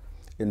 right?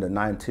 In the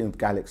 19th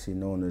galaxy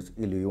known as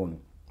Ilion.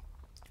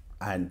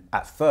 And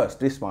at first,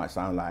 this might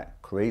sound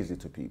like crazy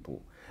to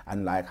people.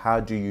 And like, how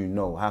do you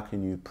know? How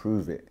can you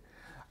prove it?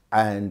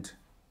 And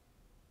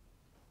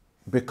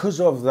because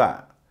of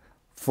that,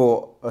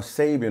 for a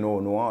Sabian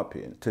or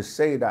Nuapian to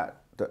say that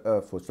the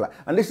earth was flat,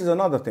 and this is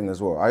another thing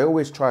as well, I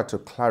always try to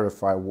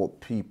clarify what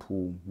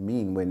people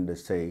mean when they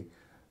say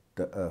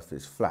the earth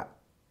is flat.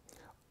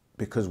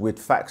 Because with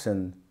facts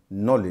and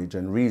knowledge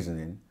and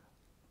reasoning,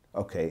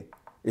 okay,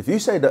 if you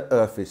say the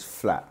earth is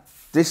flat,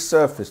 this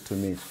surface to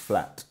me is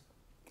flat.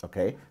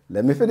 Okay,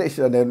 let me finish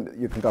and then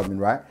you can come in,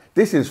 right?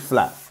 This is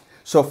flat.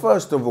 So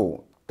first of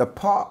all, the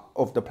part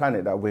of the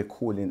planet that we're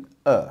calling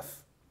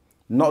Earth,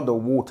 not the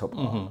water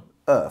part,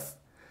 Earth,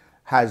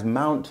 has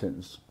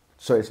mountains,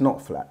 so it's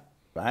not flat,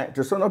 right?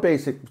 Just on a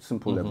basic,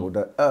 simple level,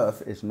 the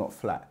Earth is not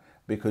flat,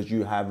 because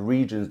you have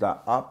regions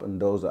that are up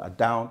and those that are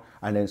down,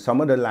 and then some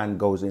of the land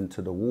goes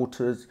into the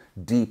waters,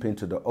 deep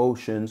into the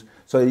oceans.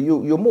 So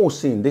you're more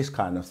seeing this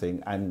kind of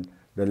thing, and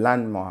the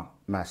land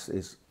mass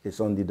is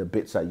only the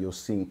bits that you're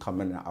seeing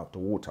coming out of the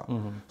water.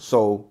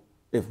 So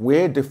if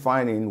we're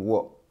defining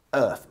what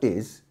Earth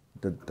is,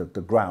 the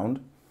ground,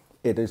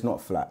 it is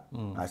not flat.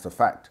 That's a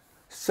fact.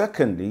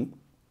 Secondly,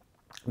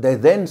 they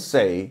then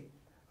say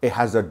it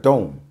has a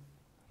dome,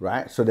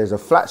 right? So there's a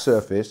flat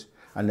surface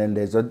and then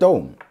there's a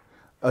dome.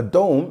 A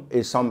dome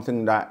is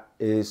something that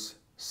is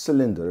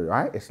cylinder,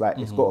 right? It's like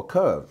it's got a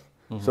curve.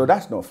 So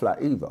that's not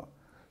flat either.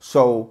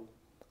 So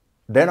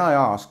then I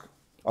ask,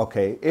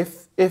 okay,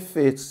 if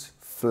it's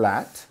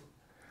flat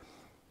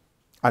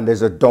and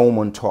there's a dome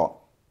on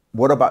top,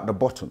 what about the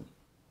bottom?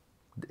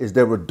 Is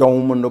there a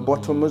dome on the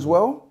bottom as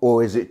well?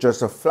 Or is it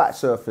just a flat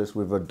surface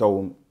with a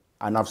dome?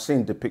 And I've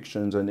seen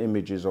depictions and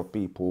images of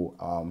people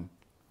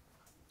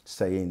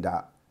saying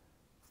that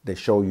they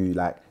show you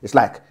like, it's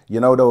like, you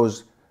know,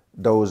 those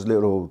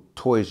little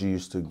toys you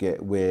used to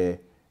get where,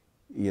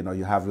 you know,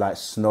 you have like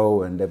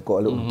snow and they've got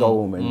a little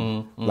dome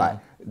and like,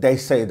 they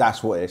say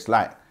that's what it's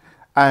like.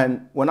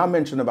 And when I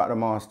mentioned about the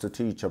master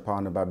teacher,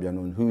 Pana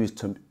Babyanun, who is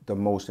the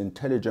most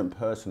intelligent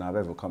person I've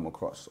ever come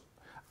across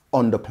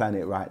on the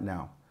planet right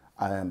now,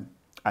 and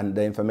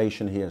the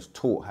information he has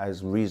taught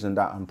has reasoned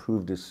out and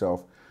proved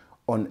itself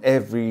on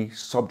every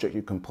subject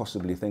you can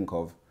possibly think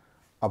of,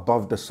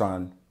 above the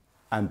sun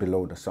and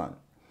below the sun.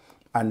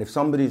 And if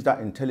somebody's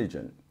that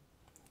intelligent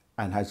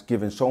and has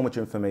given so much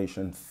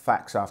information,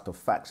 facts after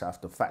facts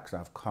after facts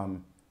have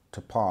come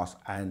to pass,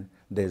 and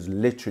there's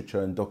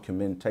literature and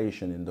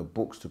documentation in the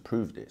books to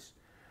prove this,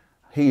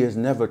 he has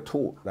never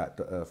taught that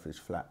the earth is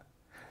flat.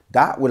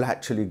 That will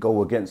actually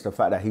go against the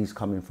fact that he's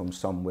coming from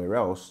somewhere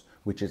else,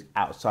 which is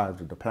outside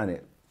of the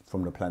planet,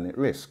 from the planet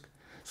Risk.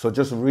 So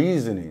just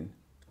reasoning,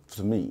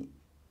 to me,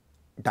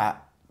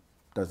 that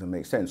doesn't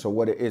make sense. So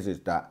what it is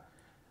that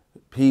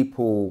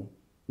people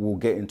will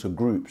get into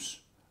groups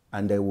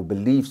and they will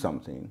believe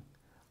something,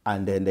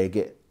 and then they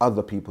get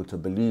other people to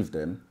believe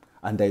them,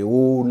 and they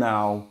all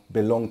now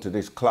belong to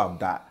this club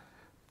that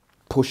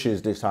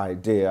pushes this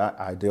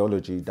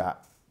ideology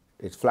that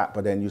it's flat.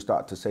 But then you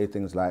start to say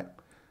things like,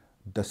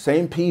 the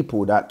same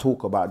people that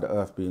talk about the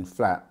earth being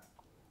flat,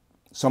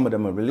 some of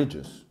them are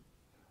religious,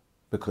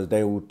 because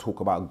they will talk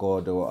about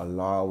God or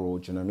Allah, or,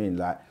 do you know what I mean?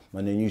 Like,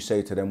 and then you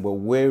say to them, well,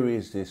 where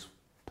is this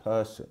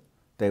person?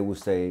 They will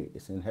say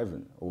it's in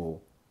heaven or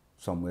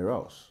somewhere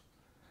else.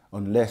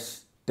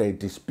 Unless they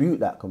dispute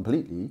that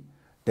completely,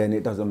 then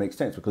it doesn't make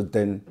sense, because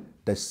then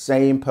the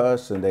same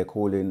person they're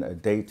calling a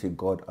deity,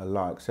 God,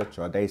 Allah,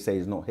 etc., they say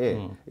is not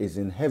here, is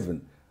in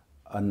heaven,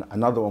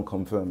 another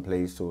unconfirmed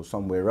place or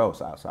somewhere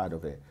else outside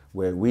of it,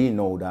 where we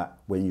know that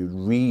when you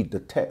read the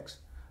text,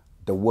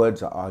 the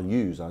words that are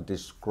used are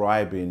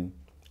describing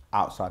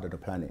outside of the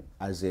planet,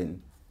 as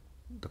in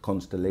the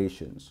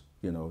constellations.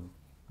 You know,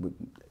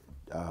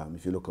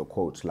 if you look at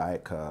quotes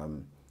like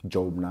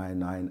Job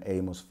 9:9,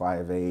 Amos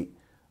 5:8,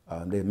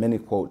 there are many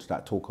quotes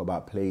that talk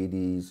about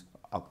Pleiades,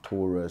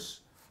 Arcturus,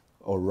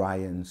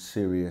 Orion,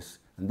 Sirius,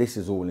 and this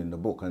is all in the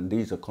book. And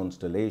these are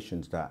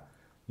constellations that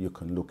you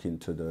can look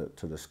into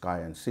the sky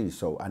and see.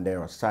 So, and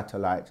there are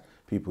satellites.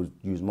 People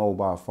use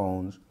mobile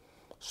phones.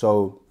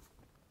 So,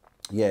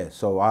 yeah.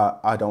 So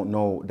I don't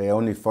know. They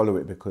only follow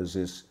it because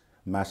it's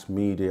mass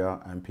media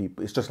and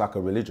people. It's just like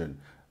a religion.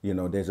 You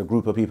know, there's a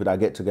group of people that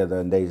get together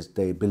and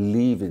they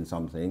believe in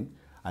something,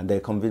 and they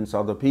convince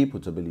other people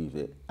to believe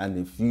it. And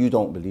if you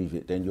don't believe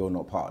it, then you're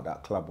not part of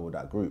that club or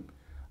that group.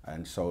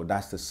 And so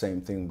that's the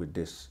same thing with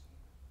this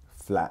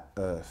flat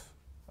earth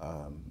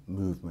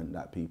movement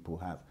that people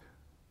have.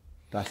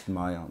 That's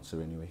my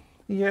answer anyway.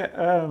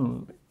 Yeah,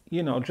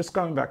 you know, just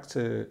going back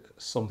to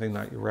something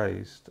that you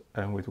raised,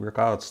 and with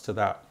regards to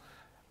that,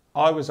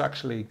 I was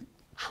actually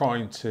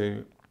trying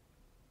to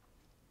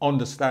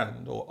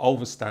understand or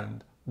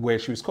overstand where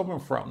she was coming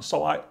from.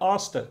 So I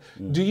asked her,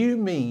 do you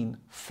mean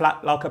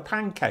flat like a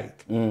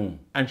pancake?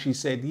 And she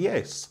said,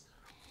 yes.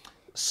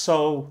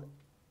 So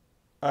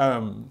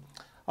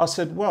I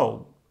said,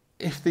 well,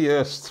 if the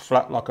earth's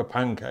flat like a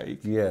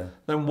pancake,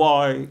 then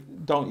why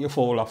don't you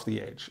fall off the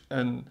edge?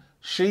 And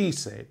she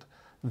said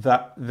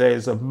that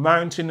there's a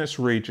mountainous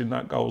region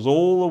that goes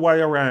all the way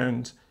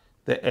around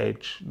the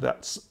edge.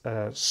 That's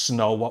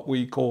snow, what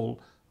we call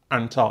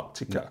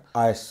Antarctica.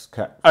 Ice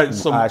cap,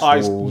 some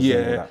ice walls,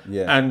 yeah.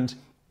 And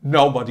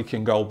nobody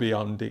can go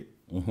beyond it,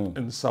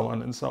 and so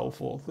on and so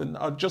forth. And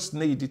I just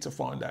needed to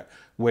find out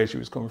where she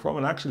was coming from,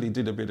 and actually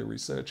did a bit of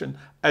research. And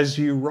as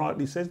you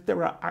rightly said,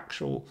 there are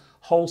actual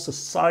whole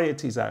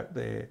societies out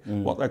there,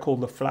 what they call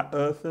the flat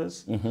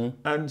earthers.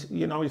 And,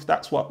 you know, if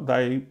that's what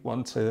they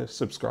want to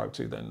subscribe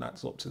to, then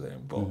that's up to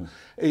them. But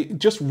it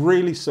just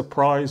really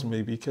surprised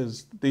me,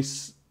 because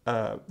this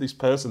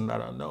person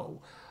that I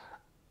know,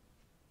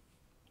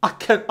 I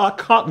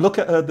can't look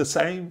at her the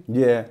same.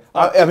 Yeah,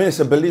 I mean, it's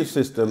a belief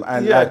system,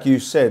 and like you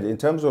said, in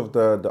terms of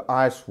the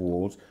ice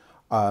walls,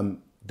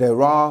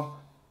 there are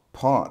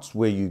parts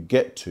where you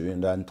get to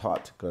in the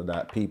Antarctica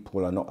that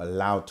people are not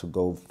allowed to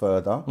go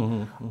further.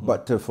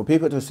 But for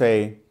people to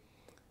say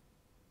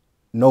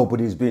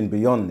nobody's been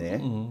beyond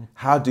there,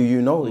 how do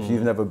you know if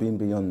you've never been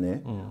beyond there?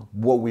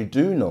 What we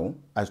do know,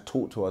 as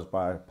taught to us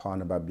by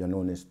Pana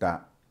Babyanun, is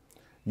that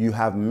you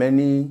have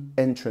many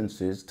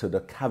entrances to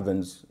the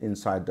caverns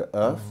inside the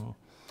earth,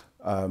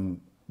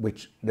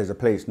 which there's a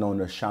place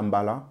known as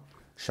Shambhala.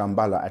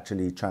 Shambhala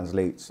actually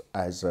translates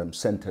as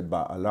centered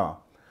by Allah,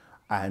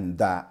 and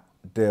that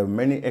there are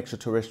many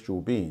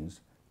extraterrestrial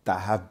beings that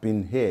have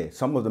been here,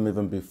 some of them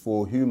even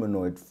before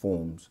humanoid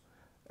forms,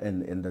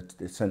 in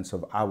the sense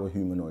of our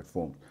humanoid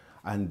forms.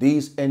 And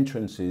these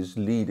entrances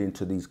lead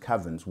into these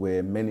caverns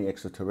where many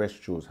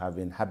extraterrestrials have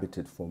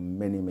inhabited for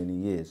many, many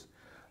years.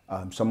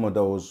 Some of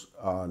those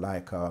are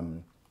like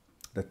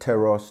the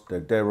Teros,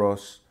 the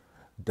Deros,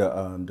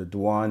 the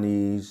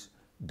Duanis,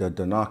 the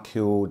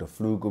Danakil, the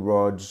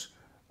Flugerods,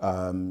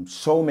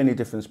 so many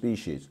different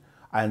species.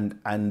 And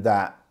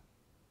that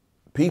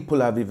people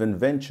have even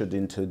ventured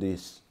into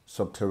this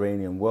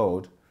subterranean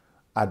world.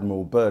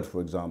 Admiral Byrd, for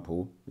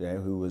example, yeah,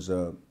 who was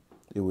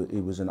he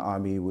was an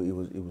army. He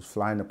was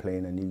flying a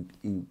plane, and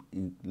he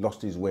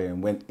lost his way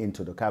and went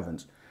into the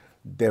caverns.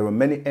 There are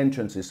many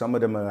entrances. Some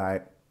of them are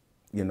like,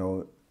 you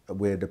know,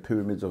 where the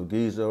pyramids of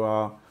Giza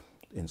are,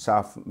 in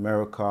South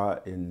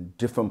America, in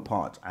different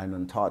parts, and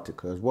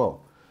Antarctica as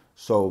well.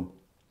 So,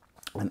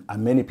 and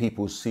many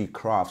people see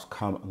crafts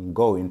come and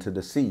go into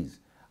the seas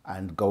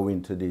and go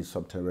into the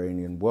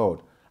subterranean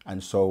world.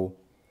 And so,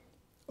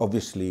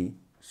 obviously,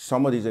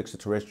 some of these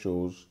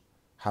extraterrestrials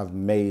have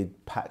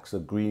made pacts,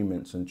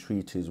 agreements, and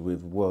treaties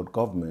with world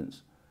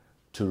governments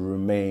to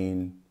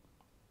remain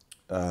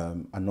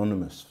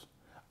anonymous,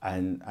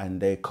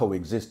 and they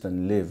coexist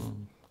and live.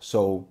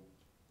 So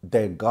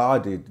they're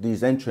guarded,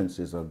 these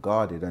entrances are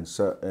guarded, and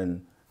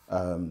certain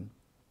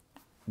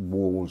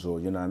walls, or,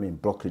 you know what I mean,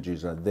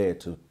 blockages are there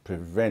to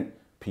prevent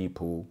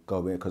people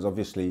going, because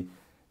obviously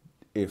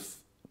if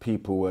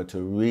people were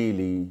to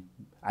really,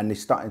 and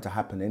it's starting to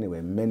happen anyway,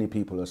 many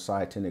people are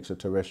sighting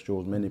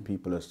extraterrestrials, many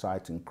people are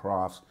sighting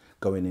crafts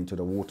going into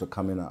the water,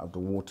 coming out of the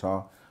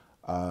water.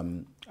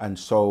 And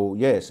so,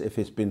 yes, if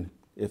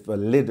a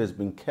lid has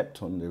been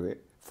kept under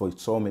it for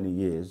so many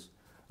years,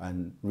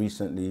 and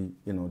recently,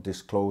 you know,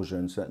 disclosure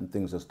and certain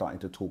things are starting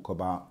to talk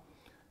about,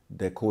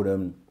 they call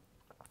them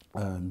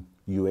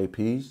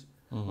UAPs,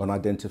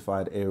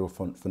 unidentified aerial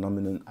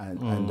phenomenon,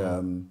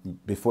 and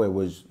before it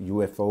was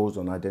UFOs,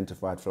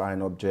 unidentified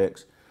flying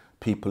objects.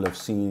 People have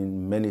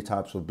seen many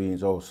types of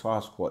beings. Oh,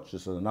 Sasquatch,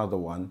 this is another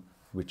one,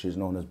 which is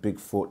known as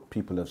Bigfoot.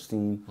 People have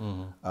seen.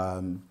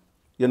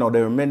 You know,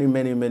 there are many,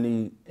 many,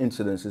 many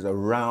incidences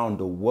around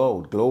the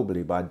world,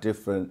 globally, by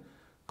different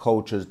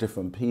cultures,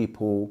 different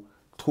people,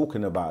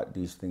 talking about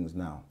these things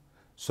now.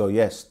 So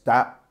yes,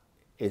 that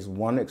is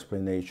one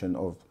explanation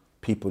of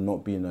people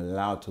not being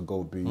allowed to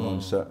go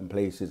beyond certain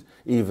places.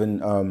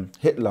 Even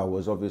Hitler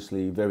was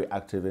obviously very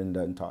active in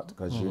the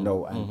Antarctica, as you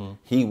know, and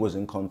he was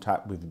in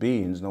contact with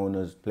beings known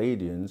as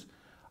Pleiadians,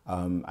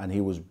 and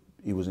he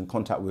was in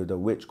contact with a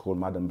witch called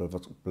Madame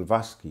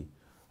Blavatsky,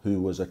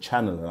 who was a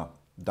channeler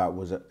that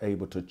was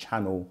able to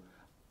channel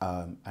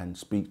and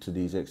speak to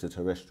these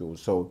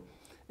extraterrestrials. So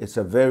it's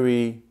a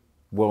very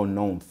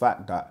well-known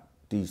fact that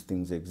these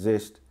things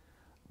exist.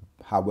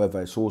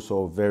 However, it's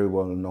also a very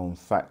well-known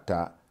fact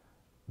that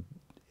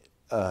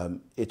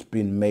it's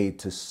been made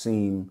to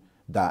seem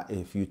that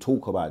if you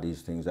talk about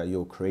these things, that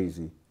you're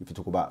crazy. If you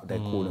talk about, they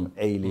call them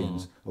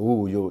aliens.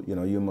 Oh,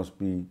 you must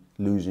be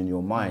losing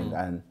your mind.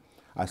 And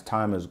as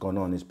time has gone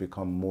on, it's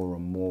become more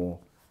and more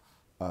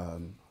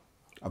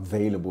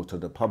available to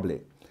the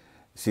public.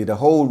 See, the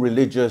whole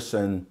religious,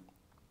 and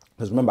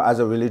because remember, as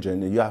a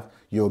religion,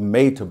 you're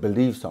made to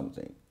believe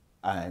something,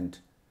 and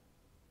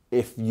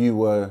if you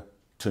were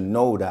to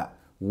know that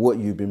what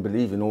you've been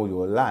believing all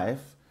your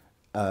life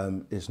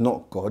is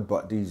not God,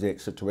 but these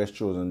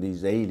extraterrestrials and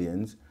these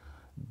aliens,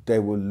 they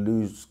will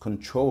lose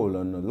control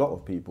on a lot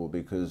of people,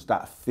 because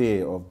that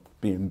fear of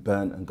being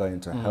burnt and going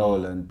to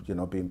hell and, you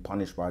know, being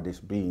punished by this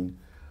being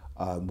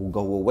will go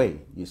away,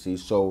 you see.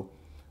 So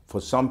for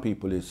some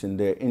people, it's in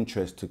their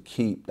interest to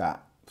keep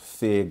that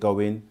fear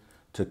going,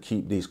 to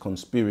keep these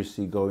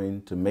conspiracy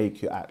going, to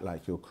make you act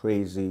like you're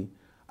crazy,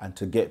 and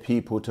to get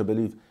people to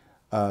believe.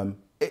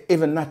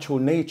 Even natural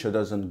nature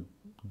doesn't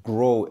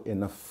grow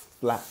in a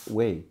flat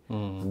way.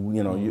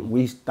 You know,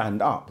 we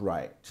stand up,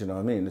 right? Do you know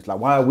what I mean? It's like,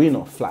 why are we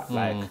not flat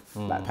like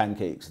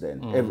pancakes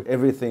then?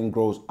 Everything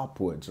grows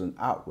upwards and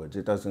outwards.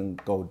 It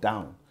doesn't go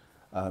down.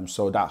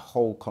 So that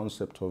whole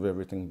concept of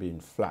everything being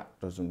flat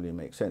doesn't really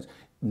make sense.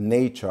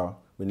 Nature,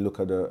 when you look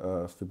at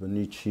the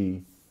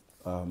Fibonacci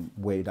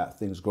way that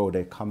things grow,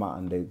 they come out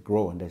and they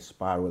grow and they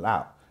spiral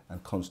out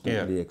and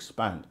constantly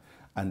expand.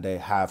 And they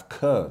have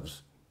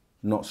curves,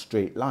 not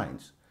straight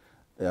lines.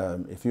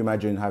 If you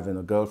imagine having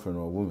a girlfriend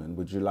or a woman,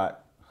 would you like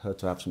her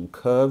to have some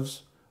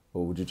curves,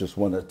 or would you just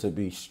want her to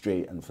be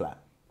straight and flat?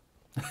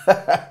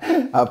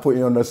 I'll put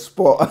you on the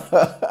spot.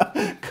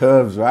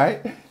 Curves,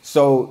 right?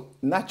 So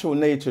natural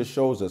nature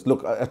shows us,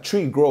 look, a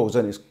tree grows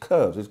and it's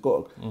curves. It's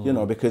got, you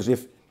know, because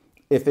if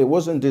it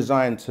wasn't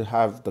designed to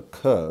have the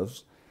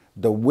curves,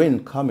 the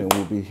wind coming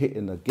will be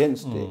hitting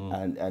against it,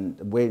 and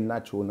the way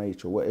natural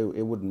nature, well,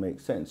 it wouldn't make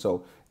sense.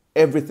 So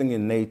everything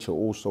in nature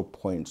also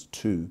points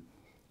to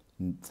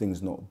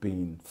things not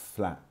being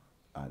flat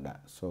like that.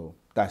 So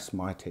that's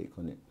my take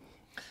on it.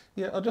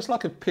 Yeah, I'd just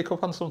like to pick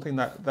up on something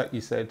that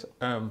you said.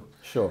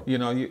 Sure. You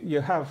know, you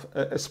have,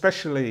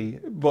 especially,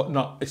 but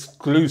not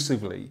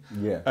exclusively,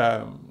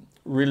 Yeah.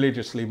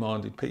 religiously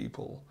minded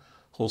people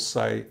who'll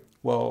say,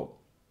 well,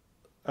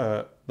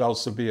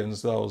 those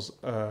Sabaeans, those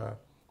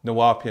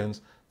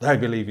Nawapians, they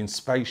believe in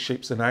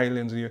spaceships and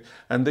aliens.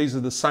 And these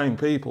are the same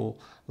people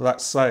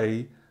that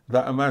say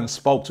that a man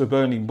spoke to a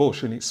burning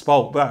bush and it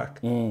spoke back.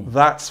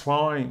 That's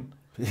fine.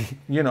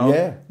 You know,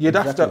 Yeah, you'd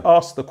have exactly. to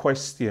ask the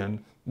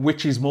question,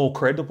 which is more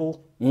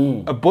credible?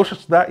 A bush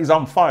that is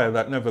on fire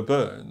that never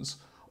burns,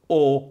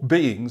 or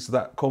beings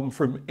that come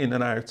from in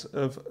and out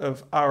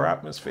of our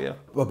atmosphere?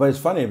 But it's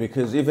funny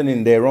because even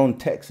in their own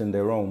texts, in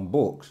their own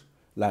books,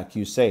 like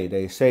you say,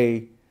 they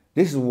say,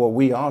 this is what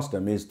we ask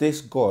them, is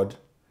this God,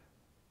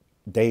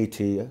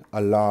 deity,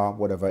 Allah,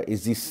 whatever,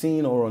 is he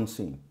seen or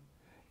unseen?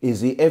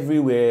 Is he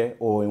everywhere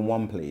or in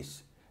one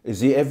place?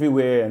 Is he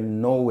everywhere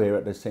and nowhere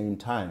at the same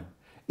time?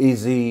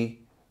 Is he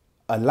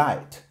a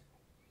light?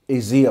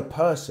 Is he a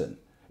person?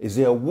 Is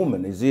he a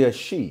woman? Is he a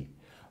she?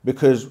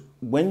 Because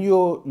when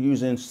you're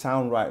using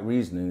sound right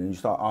reasoning and you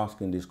start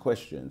asking these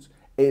questions,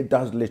 it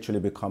does literally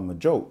become a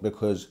joke,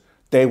 because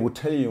they will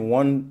tell you in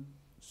one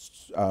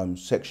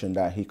section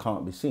that he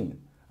can't be seen.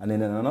 And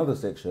then in another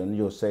section,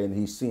 you're saying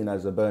he's seen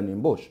as a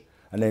burning bush.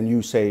 And then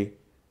you say,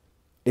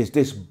 is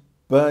this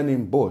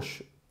burning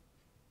bush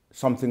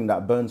something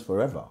that burns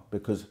forever?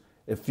 Because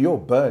if you're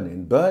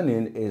burning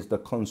is the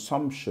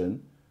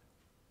consumption.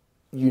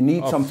 You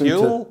need Of something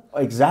fuel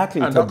to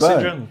exactly and to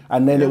oxygen. burn,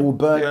 and then Yeah, it will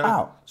burn yeah.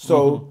 out.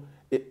 So,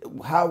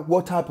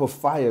 what type of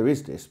fire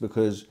is this?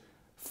 Because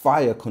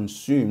fire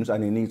consumes,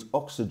 and it needs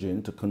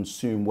oxygen to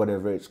consume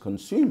whatever it's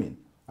consuming.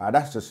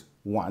 That's just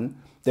one.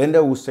 Then they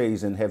will say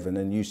he's in heaven,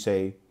 and you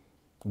say,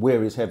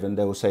 where is heaven?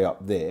 They will say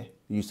up there.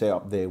 You say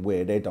up there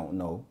where? They don't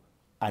know.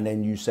 And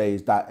then you say,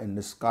 is that in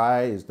the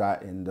sky? Is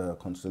that in the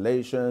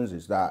constellations?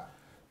 Is that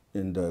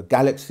in the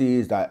galaxy?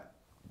 Is that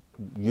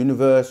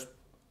universe?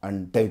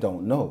 And they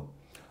don't know.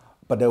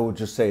 But they will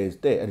just say it's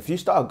there. And if you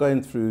start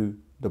going through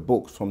the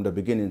books from the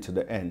beginning to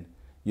the end,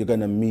 you're going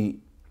to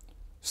meet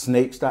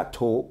snakes that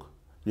talk.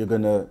 You're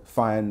going to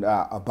find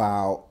out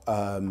about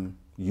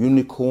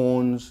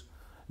unicorns.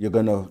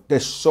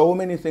 There's so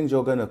many things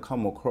you're going to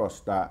come across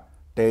that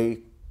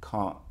they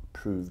can't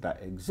prove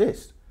that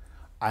exist.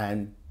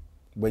 And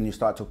when you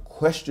start to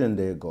question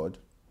their God,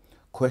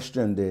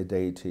 question their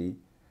deity,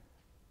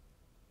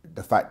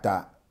 the fact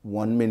that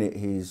 1 minute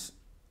he's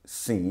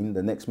seen,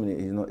 the next minute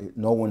he's not,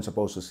 no one's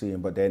supposed to see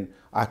him, but then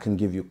I can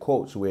give you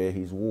quotes where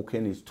he's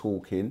walking, he's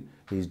talking,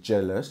 he's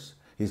jealous,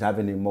 he's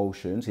having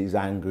emotions, he's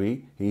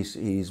angry,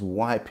 he's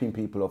wiping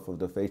people off of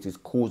the face, he's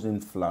causing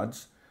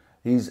floods,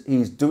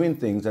 he's doing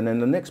things, and then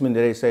the next minute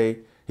they say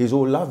he's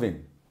all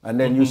loving. And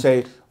then you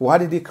say, why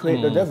did he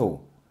create the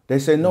devil? They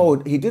say, no,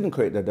 he didn't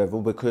create the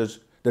devil because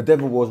the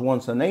devil was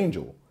once an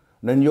angel.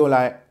 And then you're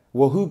like,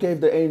 well, who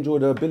gave the angel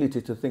the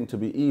ability to think to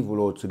be evil,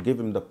 or to give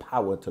him the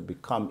power to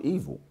become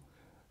evil?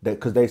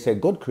 Because they say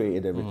God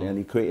created everything and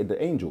he created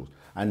the angels.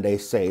 And they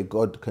say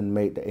God can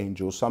make the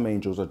angels, some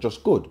angels are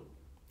just good,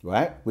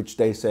 right? Which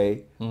they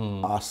say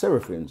are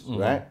seraphims,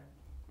 right?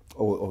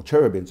 Or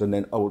cherubims, and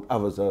then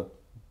others are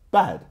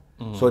bad.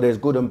 So there's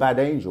good and bad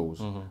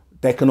angels.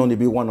 There can only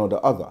be one or the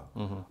other.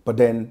 But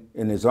then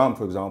in Islam,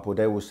 for example,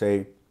 they will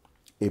say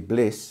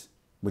Iblis,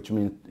 which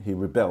means he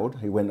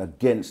rebelled, he went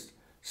against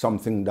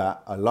something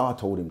that Allah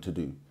told him to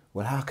do.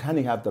 Well, how can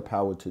he have the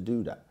power to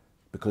do that?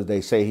 Because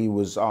they say he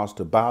was asked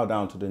to bow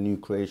down to the new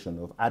creation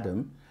of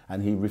Adam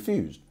and he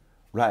refused.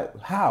 Right,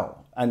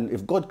 how? And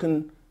if God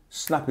can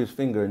snap his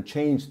finger and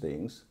change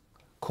things,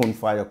 kun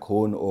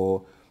fayakun,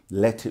 or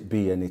let it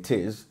be and it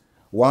is,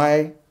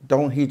 why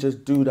don't he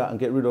just do that and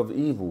get rid of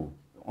evil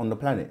on the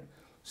planet?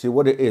 See,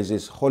 what it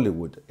is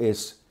Hollywood.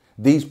 It's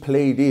these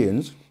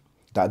Pleiadians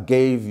that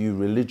gave you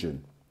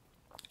religion,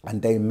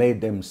 and they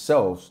made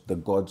themselves the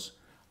gods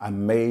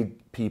and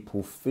made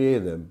people fear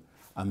them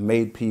and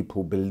made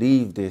people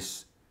believe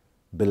this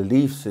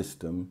belief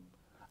system,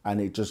 and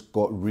it just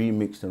got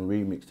remixed and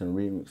remixed and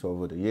remixed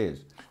over the years.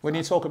 When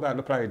you talk about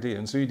the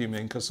Pleiadians, who do you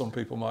mean? Because some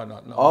people might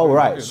not know. Oh,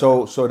 right.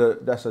 So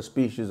that's a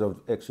species of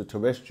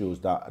extraterrestrials,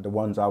 that the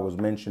ones I was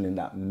mentioning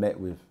that met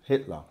with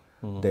Hitler.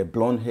 They're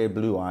blonde hair,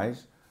 blue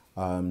eyes.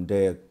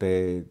 Their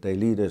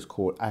leaders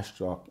called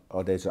Ashtar,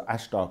 or there's an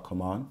Ashtar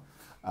command,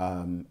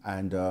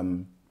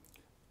 and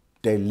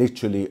they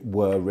literally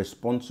were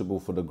responsible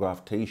for the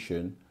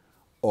gravitation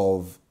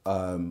of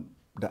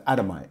the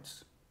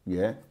Adamites,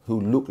 yeah, who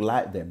look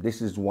like them.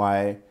 This is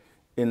why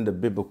in the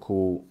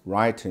biblical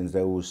writings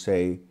they will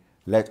say,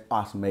 let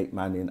us make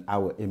man in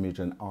our image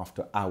and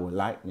after our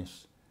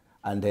likeness.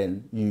 And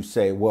then you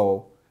say,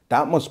 well,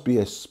 that must be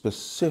a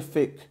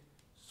specific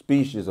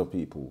species of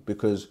people,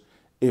 because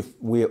if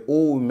we're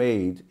all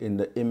made in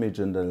the image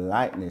and the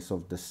likeness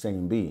of the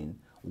same being,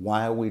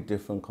 why are we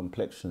different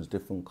complexions,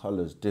 different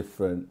colors,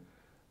 different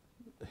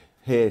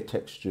hair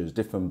textures,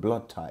 different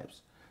blood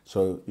types?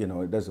 So, you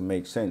know, it doesn't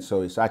make sense.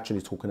 So it's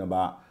actually talking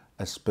about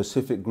a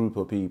specific group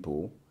of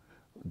people,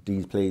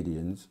 these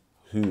Pleiadians,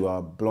 who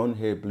are blonde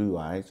hair, blue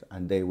eyes,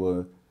 and they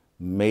were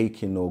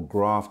making or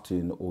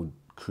grafting or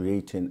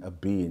creating a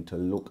being to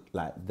look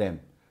like them,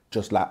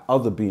 just like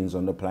other beings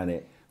on the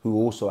planet who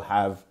also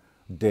have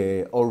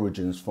their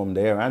origins from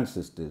their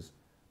ancestors,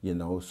 you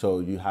know. So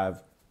you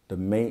have the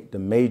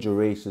major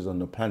races on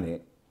the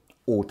planet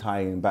all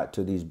tying back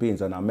to these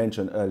beings. And I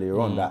mentioned earlier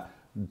on that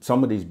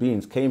some of these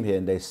beings came here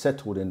and they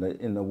settled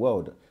in the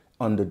world,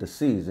 under the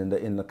seas, in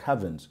the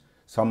caverns.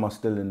 Some are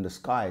still in the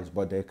skies,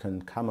 but they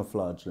can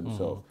camouflage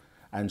themselves.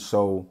 And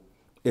so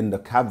in the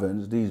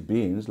caverns, these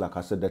beings, like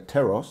I said, the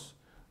Teros,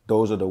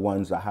 those are the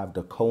ones that have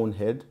the cone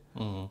head.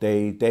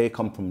 They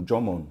come from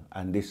Jomon,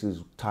 and this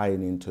is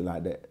tying into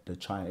like the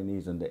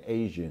Chinese and the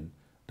Asian,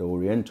 the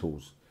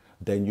Orientals.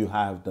 Then you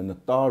have the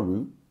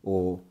Natharu,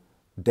 or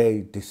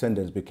their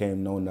descendants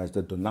became known as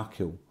the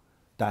Donakil.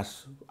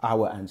 That's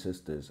our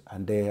ancestors,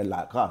 and they're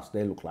like us.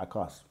 They look like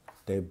us.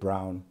 They're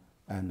brown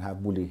and have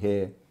woolly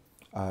hair.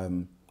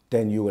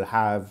 Then you will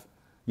have,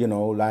 you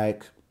know,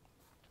 like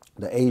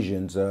the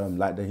Asians,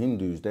 like the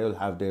Hindus, they'll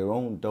have their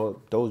own,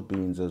 those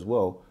beings as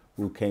well,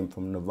 who came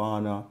from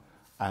Nirvana,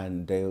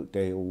 and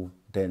they'll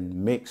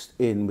then mix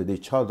in with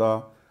each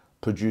other,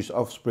 produce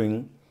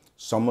offspring.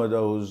 Some of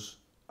those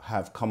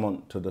have come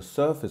onto the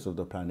surface of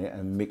the planet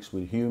and mixed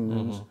with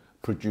humans,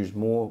 produce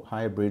more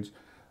hybrids.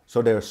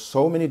 So there are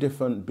so many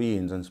different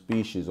beings and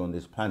species on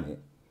this planet,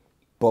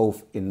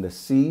 both in the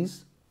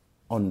seas,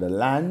 on the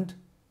land,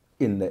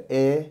 in the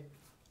air,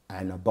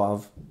 and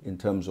above, in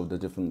terms of the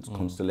different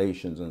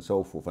constellations and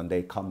so forth. And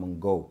they come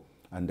and go,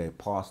 and they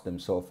pass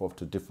themselves off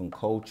to different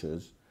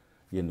cultures.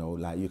 You know,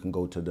 like you can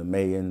go to the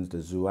Mayans,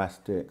 the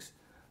Zoroastrians,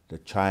 the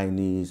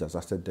Chinese, as I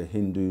said, the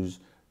Hindus,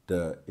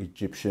 the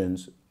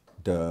Egyptians,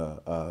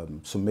 the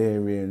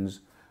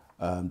Sumerians,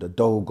 the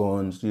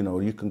Dogons. You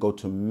know, you can go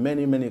to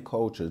many, many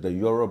cultures, the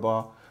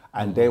Yoruba,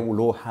 and they will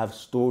all have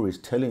stories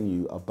telling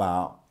you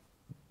about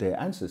their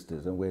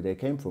ancestors and where they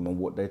came from and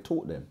what they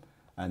taught them.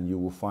 And you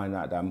will find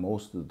out that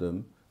most of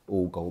them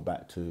all go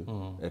back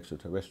to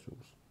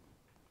extraterrestrials.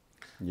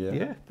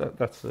 Yeah,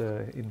 that's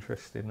an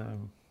interesting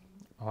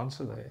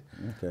answer there.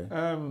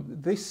 Okay.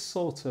 This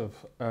sort of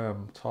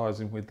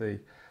ties in with the,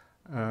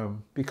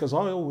 because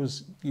I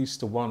always used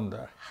to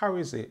wonder, how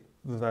is it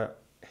that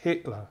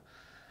Hitler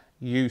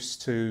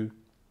used to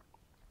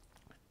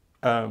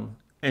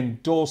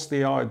endorse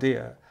the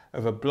idea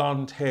of a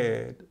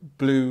blonde-haired,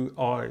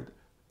 blue-eyed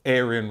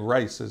Aryan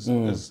race as,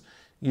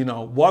 you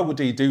know, why would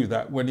he do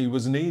that when he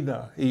was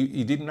neither?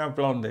 He didn't have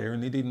blonde hair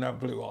and he didn't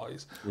have blue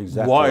eyes.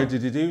 Exactly. Why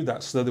did he do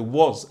that? So there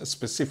was a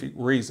specific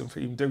reason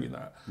for him doing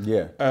that.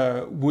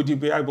 Yeah. Would you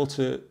be able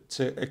to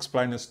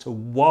explain as to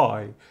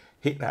why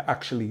Hitler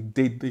actually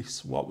did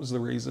this? What was the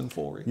reason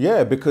for it?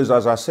 Yeah, because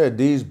as I said,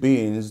 these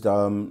beings,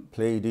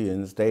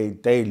 Pleiadians,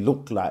 they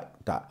look like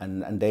that,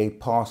 and they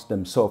passed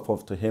themselves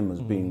off to him as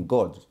being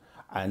gods.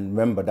 And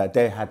remember that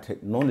they had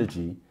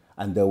technology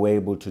and they were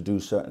able to do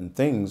certain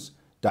things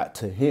that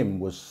to him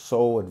was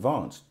so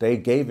advanced. They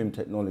gave him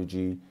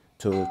technology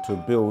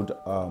to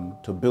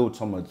build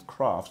some of the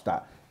crafts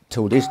that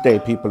till this day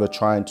people are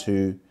trying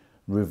to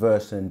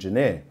reverse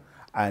engineer.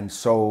 And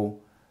so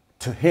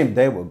to him,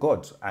 they were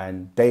gods,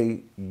 and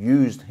they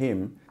used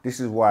him. This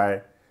is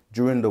why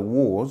during the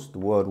wars, the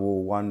World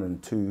War I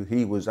and II,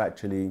 he was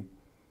actually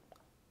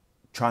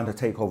trying to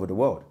take over the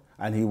world.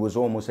 And he was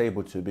almost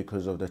able to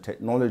because of the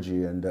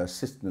technology and the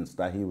assistance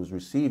that he was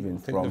receiving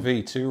from. I think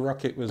the V2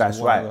 rocket was That's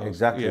one right, of those.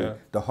 exactly. Yeah.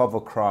 The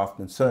hovercraft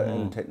and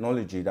certain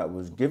technology that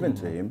was given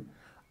to him.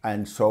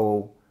 And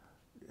so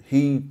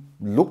he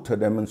looked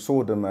at them and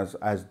saw them as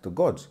the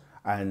gods.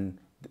 And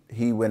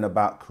he went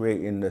about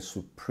creating the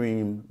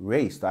supreme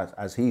race, that,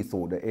 as he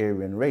thought, the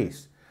Aryan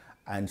race.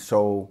 And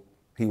so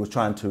he was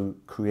trying to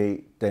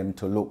create them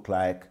to look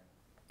like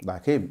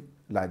him,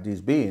 like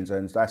these beings.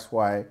 And that's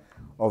why,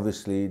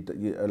 obviously,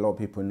 a lot of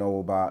people know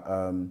about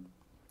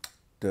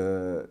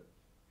the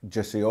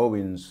Jesse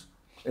Owens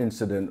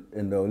incident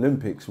in the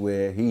Olympics,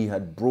 where he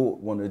had brought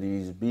one of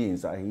these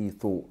beings that he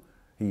thought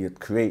he had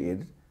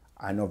created.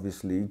 And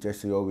obviously,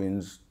 Jesse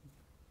Owens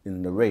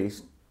in the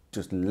race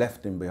just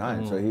left him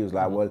behind. So he was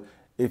like, well,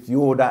 if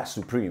you're that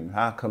supreme,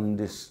 how come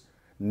this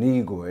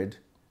Negroid,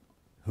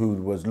 who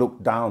was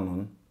looked down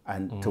on,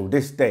 and till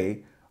this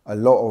day, a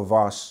lot of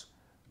us,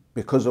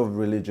 because of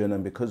religion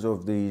and because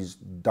of these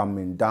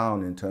dumbing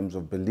down in terms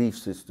of belief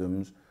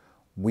systems,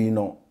 we're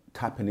not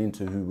tapping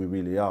into who we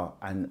really are.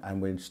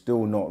 And we're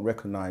still not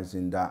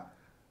recognizing that,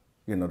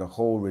 you know, the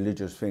whole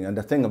religious thing. And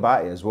the thing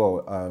about it as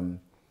well,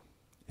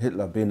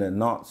 Hitler being a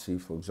Nazi,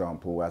 for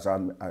example, as I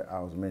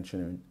was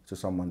mentioning to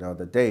someone the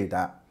other day,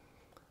 that,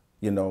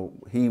 you know,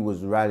 he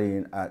was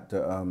rallying at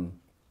the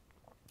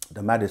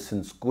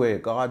Madison Square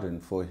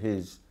Garden for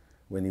his,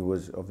 when he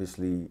was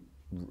obviously,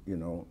 you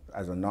know,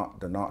 as the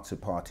Nazi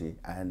party.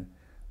 And,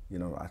 you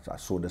know, I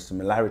saw the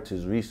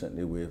similarities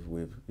recently with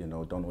you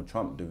know, Donald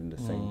Trump doing the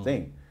same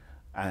thing.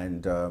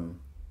 And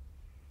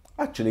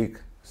actually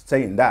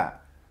saying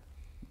that,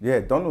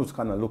 yeah, Donald's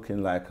kind of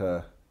looking like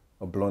a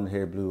blonde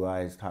hair, blue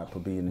eyes type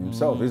of being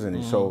himself, isn't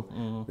he?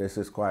 So this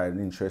is quite an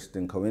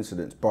interesting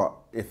coincidence, but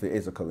if it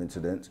is a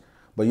coincidence.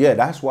 But yeah,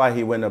 that's why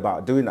he went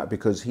about doing that,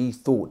 because he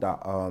thought that,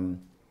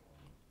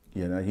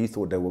 you know, he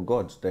thought they were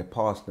gods. They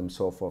passed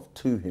themselves off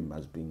to him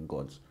as being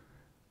gods.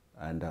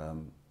 And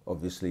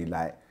obviously,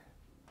 like,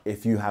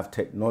 if you have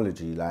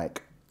technology,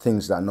 like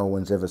things that no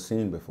one's ever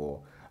seen before,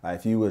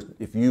 if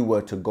you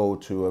were to go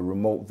to a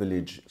remote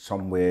village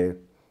somewhere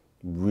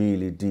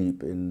really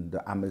deep in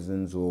the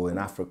Amazons or in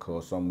Africa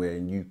or somewhere,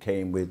 and you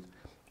came with,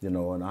 you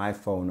know, an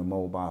iPhone, a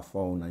mobile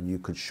phone, and you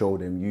could show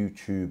them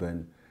YouTube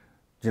and,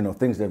 you know,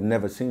 things they've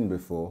never seen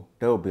before,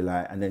 they'll be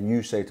like, and then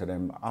you say to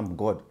them, I'm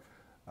God,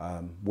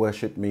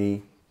 worship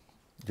me,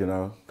 you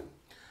know,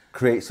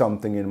 create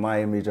something in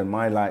my image and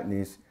my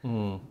likeness.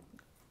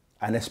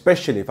 And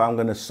especially if I'm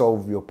going to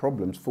solve your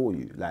problems for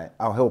you, like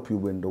I'll help you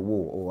win the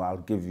war, or I'll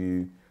give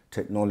you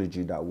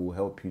technology that will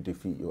help you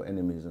defeat your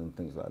enemies and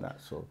things like that.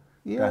 So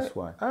yeah, that's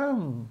why.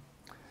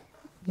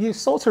 You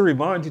sort of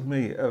reminded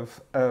me of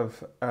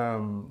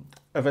an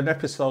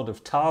episode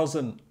of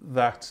Tarzan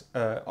that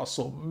I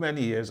saw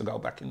many years ago,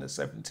 back in the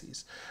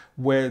 70s,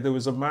 where there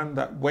was a man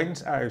that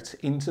went out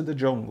into the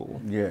jungle.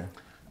 Yeah.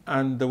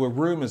 And there were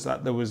rumors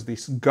that there was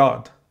this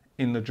god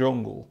in the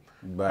jungle.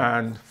 Right.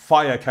 And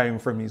fire came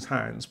from his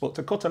hands. But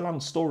to cut a long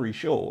story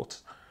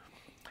short,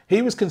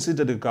 he was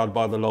considered a god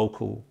by the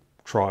local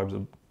tribes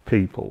of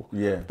people.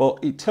 Yeah.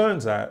 But it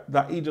turns out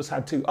that he just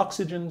had 2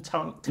 oxygen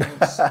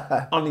tanks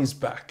on his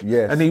back.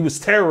 Yes. And he was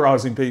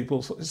terrorizing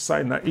people,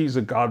 saying that he's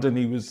a god, and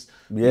he was,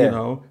 Yeah. you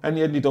know, and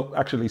he ended up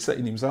actually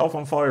setting himself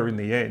on fire in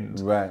the end.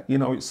 Right. You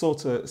know, it's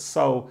sort of,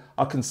 so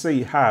I can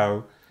see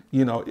how,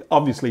 you know,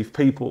 obviously if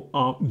people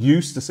aren't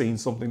used to seeing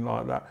something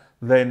like that,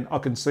 then I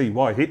can see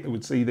why Hitler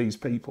would see these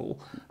people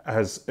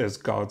as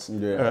gods,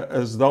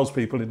 as those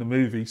people in the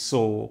movie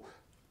saw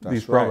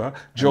his brother.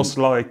 Just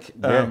like,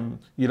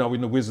 you know,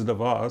 in The Wizard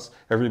of Oz,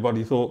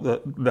 everybody thought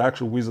that the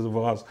actual Wizard of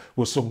Oz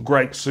was some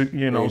great,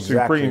 you know,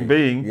 supreme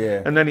being.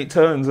 Yeah. And then it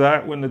turns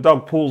out when the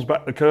dog pulls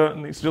back the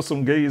curtain, it's just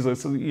some geezer,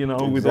 you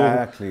know.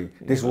 Exactly. With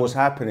all, this is what's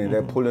happening.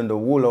 They're pulling the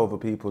wool over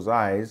people's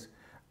eyes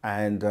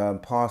and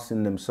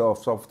passing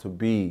themselves off to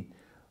be,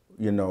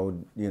 you know,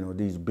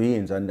 these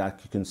beings, and like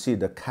you can see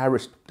the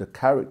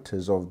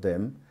characters of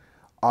them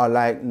are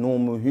like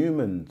normal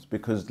humans,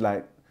 because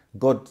like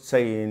God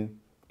saying,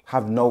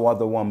 have no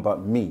other one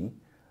but me,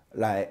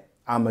 like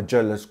I'm a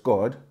jealous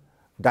God.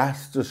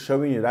 That's just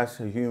showing you that's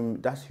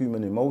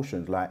human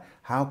emotions. Like,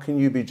 how can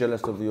you be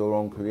jealous of your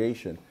own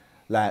creation?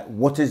 Like,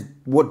 what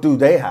do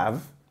they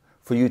have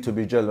for you to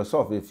be jealous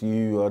of if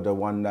you are the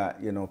one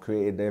that, you know,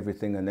 created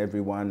everything and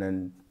everyone?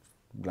 And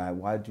like,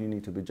 why do you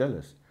need to be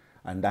jealous?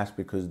 And that's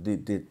because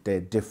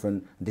they're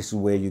different. This is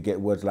where you get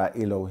words like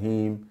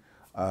Elohim,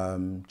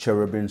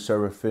 cherubim,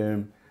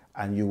 seraphim,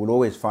 and you will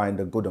always find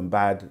the good and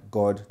bad,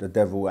 God, the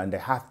devil, and they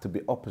have to be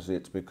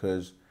opposites,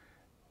 because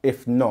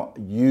if not,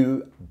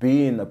 you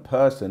being a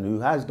person who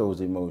has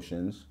those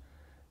emotions,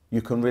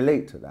 you can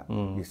relate to that,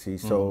 you see.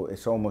 So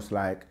it's almost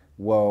like,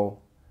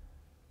 well,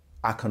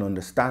 I can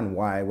understand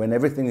why when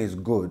everything is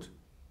good,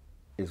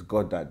 it's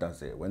God that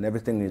does it. When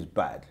everything is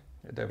bad,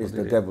 it's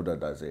the devil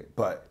that does it.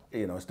 But,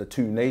 you know, it's the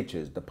two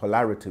natures, the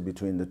polarity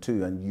between the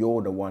two, and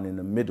you're the one in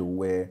the middle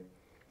where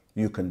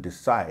you can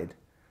decide.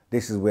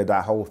 This is where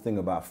that whole thing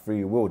about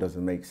free will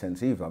doesn't make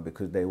sense either,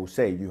 because they will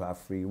say you have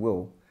free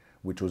will,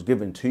 which was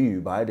given to you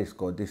by this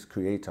God, this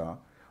creator,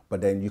 but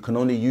then you can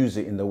only use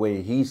it in the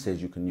way he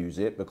says you can use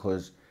it,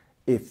 because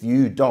if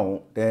you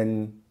don't,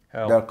 then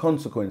there are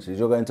consequences.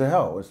 You're going to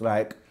hell. It's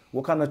like,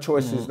 what kind of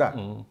choice is that?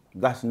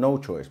 That's no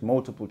choice.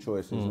 Multiple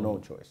choice is no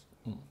choice.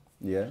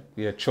 Yeah?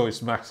 Yeah,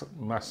 choice,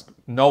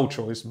 no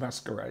choice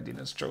masquerading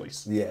as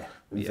choice. Yeah,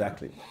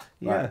 exactly.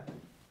 Yeah.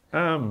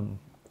 Right.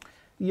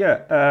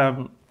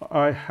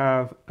 I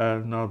have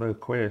another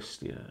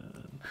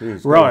question.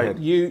 Please, right,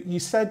 you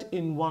said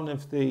in one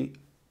of the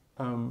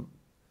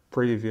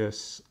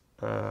previous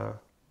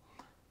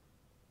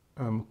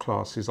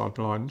classes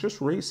online, just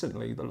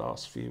recently, the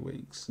last few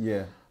weeks,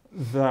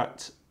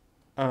 that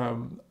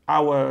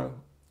our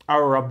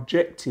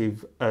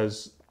objective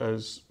as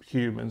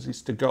humans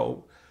is to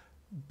go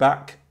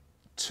back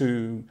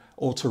to,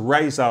 or to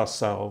raise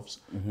ourselves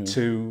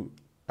to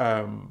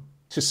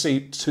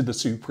see to the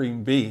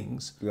supreme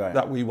beings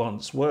that we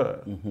once were.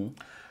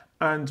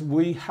 And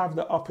we have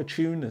the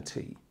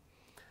opportunity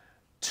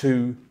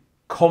to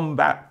come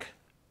back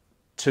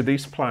to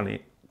this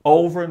planet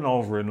over and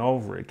over and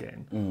over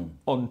again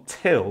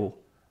until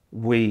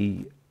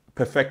we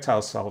perfect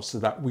ourselves, so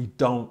that we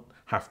don't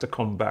have to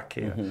come back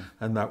here,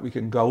 and that we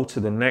can go to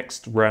the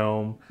next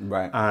realm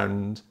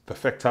and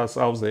perfect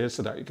ourselves there,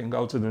 so that you can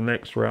go to the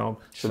next realm,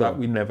 so that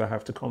we never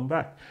have to come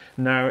back.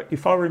 Now,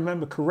 if I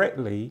remember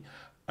correctly,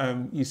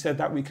 you said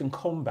that we can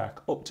come back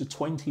up to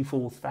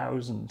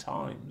 24,000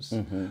 times,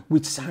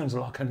 which sounds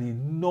like an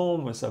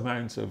enormous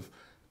amount of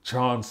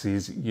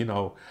chances, you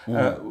know.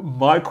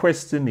 My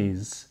question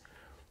is,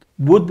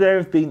 would there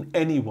have been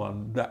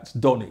anyone that's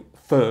done it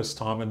first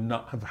time and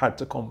not have had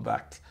to come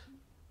back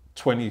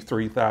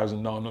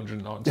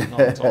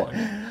 23,999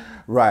 times?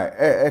 Right,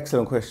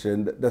 excellent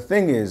question. The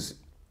thing is,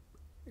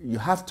 you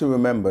have to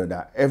remember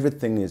that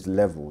everything is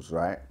levels,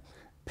 right?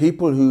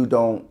 people who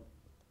don't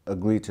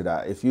agree to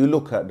that, if you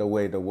look at the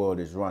way the world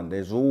is run,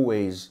 there's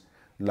always,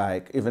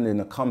 like, even in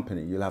a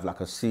company, you'll have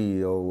like a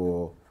CEO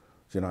or,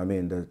 you know what I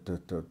mean,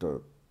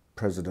 the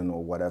president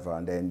or whatever,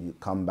 and then you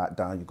come back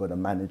down, you've got the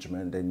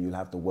management, then you'll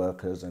have the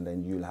workers, and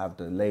then you'll have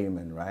the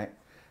laymen, right?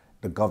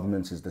 The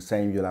government is the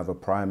same. You'll have a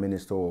prime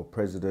minister or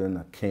president,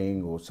 a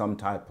king, or some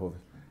type of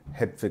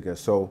head figure.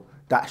 So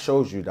that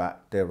shows you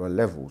that there are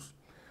levels.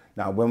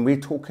 Now, when we're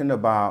talking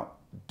about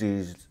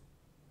these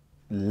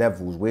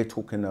levels, we're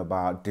talking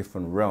about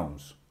different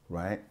realms,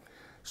 right?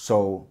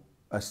 So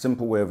a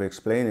simple way of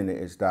explaining it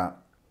is that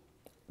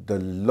the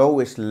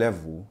lowest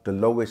level, the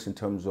lowest in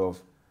terms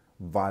of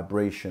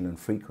vibration and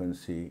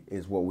frequency,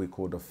 is what we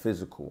call the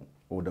physical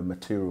or the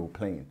material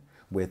plane,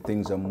 where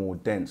things are more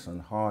dense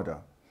and harder.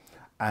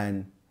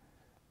 And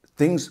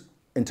things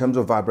in terms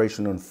of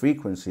vibration and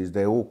frequencies,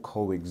 they all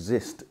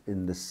coexist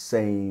in the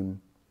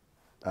same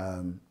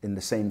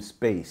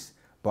space,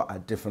 but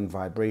at different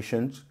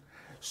vibrations.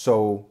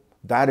 So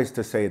that is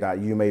to say that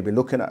you may be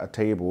looking at a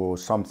table or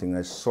something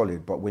as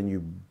solid, but when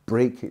you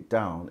break it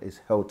down, it's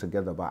held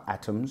together by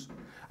atoms.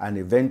 And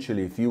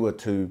eventually, if you were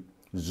to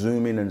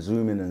zoom in and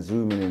zoom in and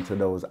zoom in into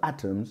those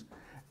atoms,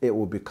 it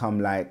will become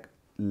like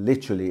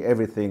literally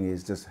everything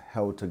is just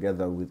held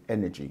together with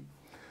energy.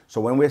 So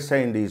when we're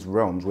saying these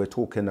realms, we're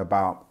talking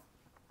about,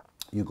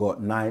 you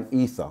got 9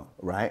 ether,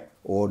 right?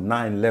 Or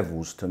 9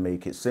 levels, to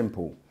make it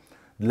simple.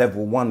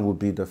 Level 1 would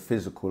be the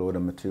physical or the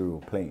material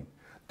plane.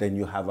 Then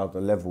you have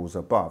other levels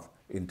above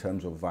in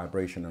terms of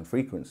vibration and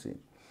frequency.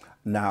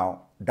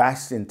 Now,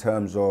 that's in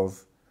terms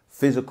of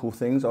physical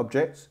things,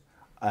 objects,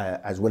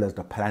 as well as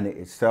the planet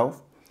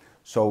itself.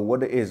 So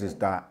what it is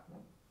that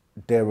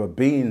there are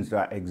beings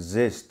that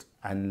exist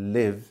and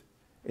live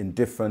in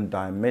different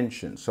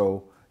dimensions.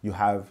 So you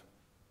have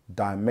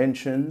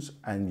dimensions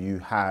and you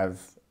have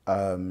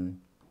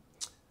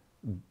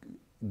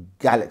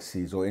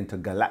galaxies or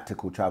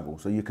intergalactical travel.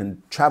 So you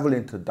can travel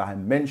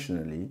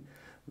interdimensionally.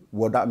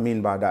 What that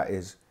mean by that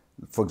is,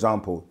 for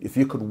example, if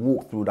you could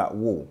walk through that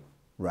wall,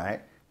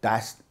 right,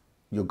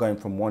 you're going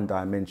from one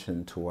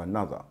dimension to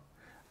another.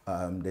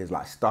 There's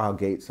like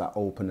stargates that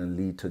open and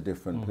lead to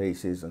different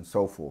places and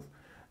so forth.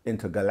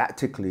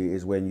 Intergalactically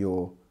is when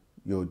you're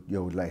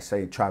like,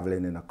 say,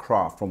 traveling in a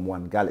craft from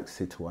one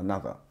galaxy to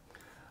another.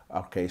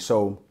 Okay,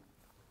 so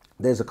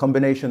there's a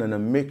combination and a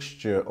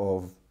mixture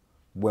of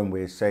when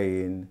we're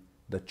saying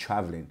the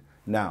traveling.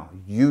 Now,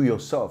 you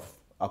yourself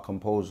are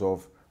composed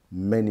of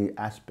many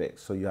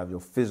aspects. So you have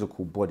your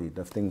physical body,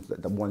 the things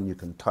that the one you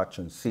can touch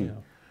and see,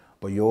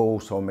 but you're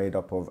also made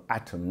up of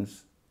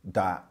atoms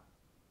that,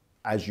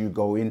 as you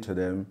go into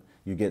them,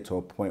 you get to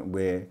a point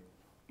where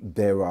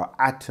there are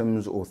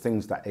atoms or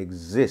things that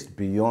exist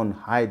beyond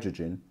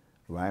hydrogen,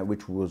 right,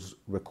 which was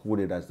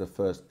recorded as the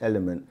first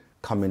element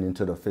coming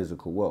into the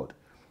physical world.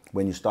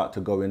 When you start to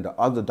go in the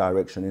other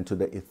direction into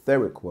the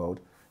etheric world,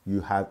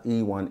 you have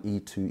E1,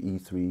 E2,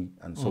 E3,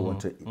 and so on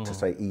to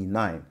say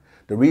E9.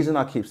 The reason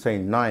I keep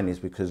saying 9 is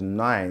because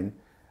 9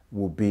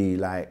 will be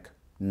like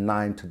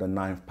 9 to the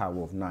 9th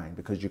power of 9,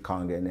 because you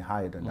can't get any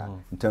higher than that.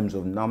 In terms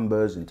of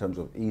numbers, in terms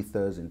of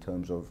ethers, in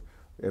terms of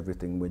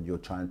everything, when you're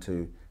trying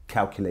to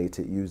calculate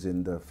it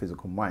using the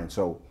physical mind.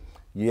 So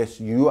yes,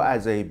 you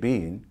as a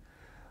being,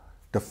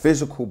 the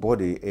physical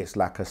body is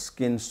like a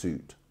skin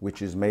suit,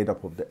 which is made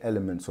up of the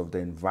elements of the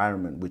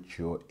environment which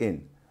you're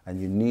in. And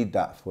you need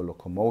that for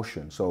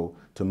locomotion. So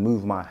to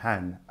move my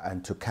hand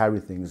and to carry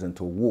things and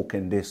to walk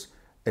in this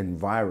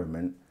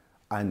environment,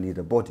 I need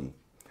a body.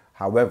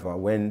 However,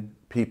 when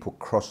people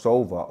cross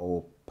over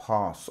or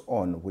pass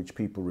on, which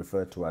people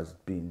refer to as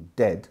being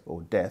dead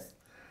or death,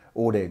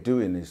 all they're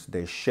doing is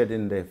they're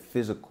shedding their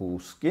physical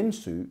skin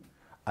suit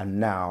and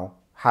now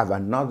have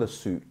another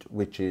suit,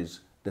 which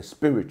is the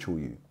spiritual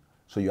you.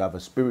 So you have a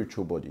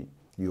spiritual body,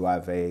 you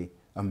have a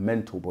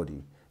mental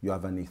body, you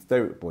have an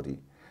etheric body.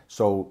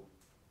 So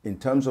in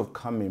terms of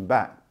coming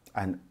back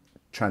and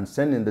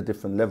transcending the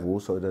different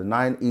levels, so the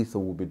 9 ether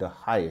will be the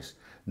highest.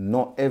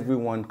 Not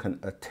everyone can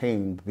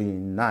attain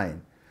being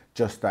 9,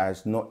 just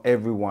as not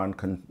everyone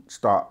can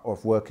start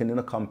off working in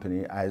a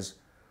company as,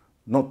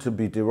 not to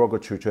be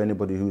derogatory to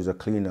anybody who's a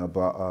cleaner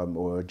but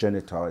or a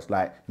janitor. It's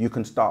like you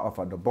can start off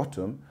at the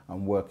bottom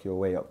and work your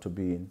way up to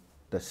being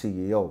the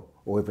CEO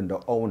or even the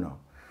owner,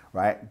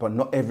 right? But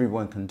not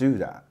everyone can do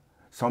that.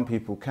 Some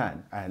people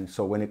can. And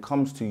so when it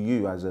comes to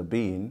you as a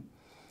being,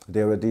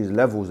 there are these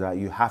levels that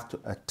you have to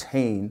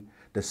attain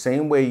the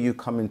same way you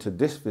come into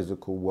this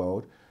physical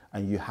world,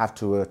 and you have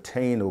to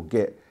attain or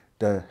get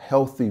the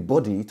healthy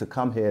body to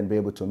come here and be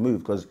able to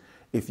move. Because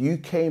if you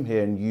came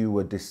here and you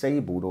were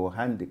disabled or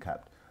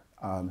handicapped,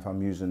 if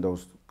I'm using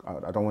those,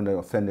 I don't want to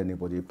offend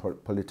anybody,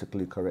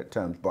 politically correct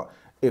terms, but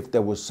if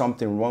there was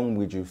something wrong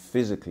with you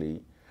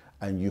physically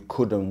and you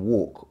couldn't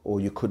walk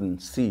or you couldn't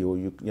see, or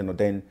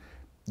then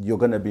you're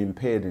going to be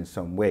impaired in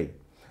some way.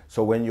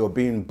 So when you're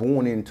being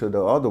born into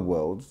the other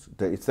worlds,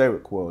 the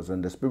etheric worlds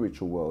and the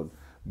spiritual world,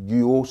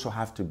 you also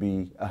have to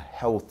be a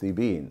healthy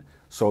being.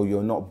 So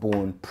you're not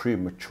born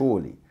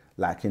prematurely.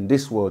 Like in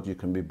this world, you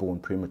can be born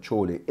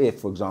prematurely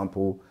if, for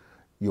example,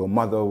 your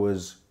mother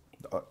was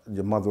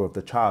the mother of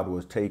the child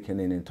was taking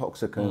in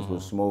intoxicants,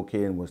 was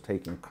smoking, was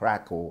taking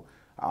crack or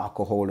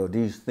alcohol or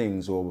these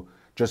things, or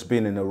just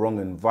being in the wrong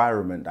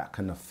environment that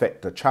can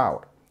affect the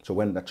child. So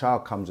when the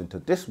child comes into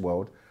this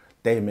world,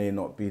 they may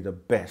not be the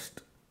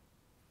best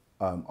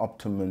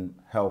optimum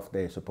health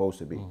they're supposed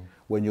to be.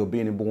 When you're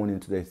being born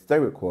into the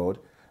etheric world,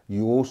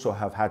 you also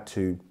have had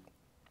to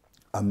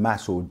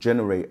amass or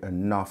generate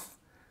enough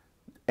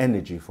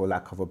energy, for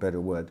lack of a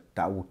better word,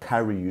 that will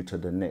carry you to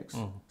the next,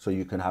 so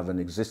you can have an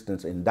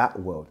existence in that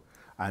world.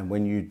 And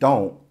when you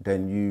don't,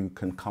 then you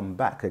can come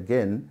back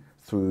again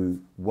through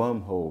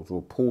wormholes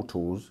or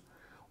portals,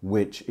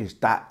 which is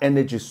that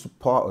energy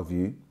part of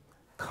you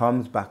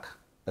comes back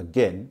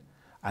again,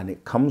 and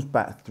it comes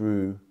back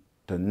through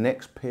the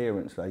next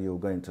parents that you're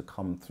going to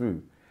come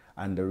through.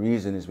 And the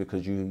reason is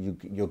because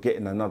you're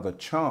getting another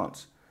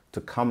chance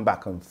to come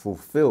back and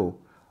fulfill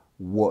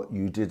what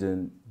you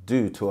didn't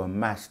do, to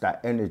amass that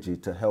energy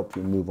to help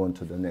you move on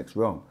to the next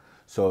realm.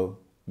 So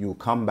you'll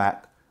come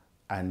back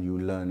and you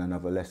learn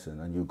another lesson,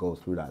 and you go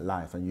through that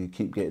life, and you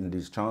keep getting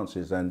these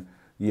chances. And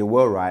you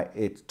were right,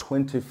 it's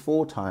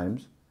 24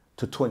 times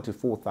to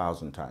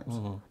 24,000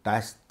 times.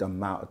 That's the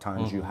amount of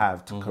times you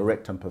have to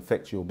correct and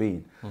perfect your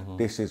being.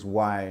 This is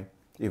why,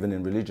 even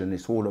in religion,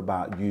 it's all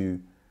about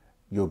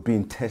you're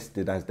being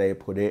tested, as they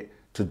put it,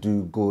 to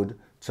do good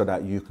so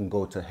that you can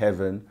go to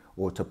heaven,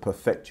 or to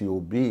perfect your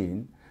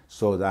being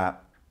so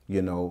that,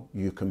 you know,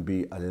 you can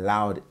be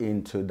allowed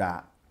into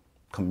that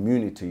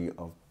community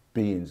of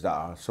beings that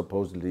are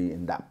supposedly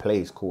in that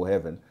place called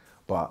heaven.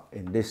 But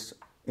in this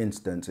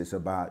instance, it's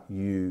about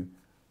you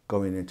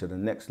going into the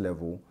next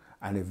level.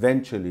 And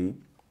eventually,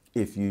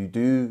 if you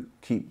do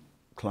keep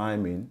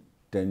climbing,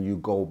 then you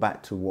go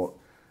back to what,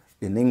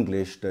 in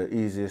English, the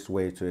easiest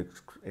way to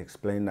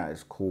explain that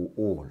is called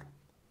all,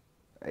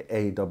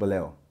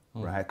 A-double-L,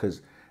 right?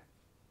 Because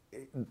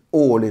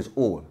all is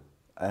all,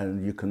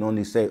 and you can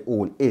only say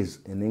all is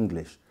in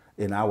English.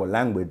 In our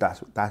language,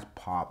 that's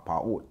part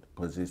all,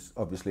 because it's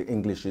obviously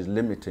English is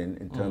limiting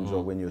in terms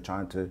of when you're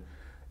trying to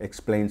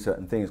explain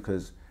certain things,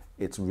 because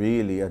it's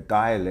really a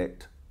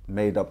dialect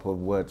made up of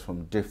words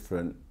from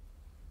different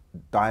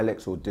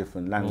dialects or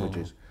different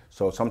languages.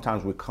 So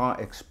sometimes we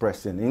can't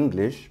express in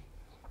English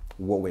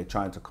what we're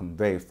trying to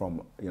convey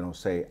from, you know,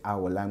 say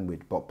our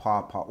language, but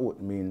Pa'ut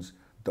means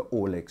the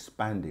all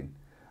expanding.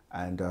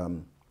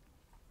 And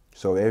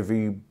so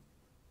everything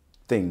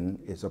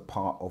is a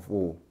part of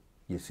all,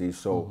 you see.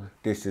 So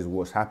this is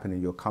what's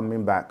happening. You're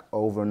coming back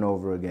over and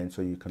over again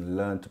so you can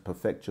learn to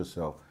perfect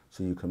yourself,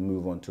 so you can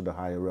move on to the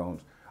higher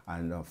realms.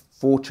 And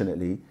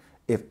fortunately,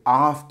 if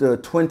after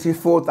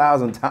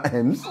 24,000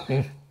 times,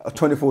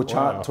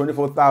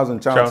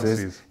 24,000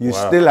 chances, you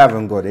still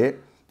haven't got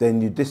it, then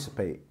you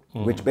dissipate,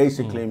 which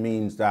basically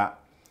means that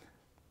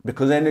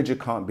because energy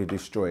can't be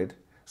destroyed,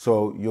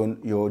 so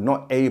you're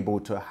not able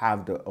to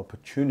have the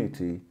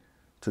opportunity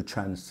to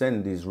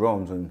transcend these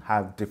realms and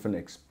have different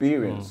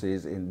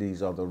experiences in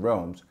these other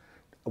realms,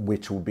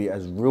 which will be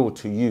as real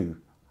to you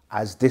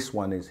as this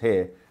one is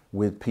here,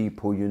 with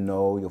people you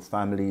know, your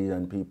family,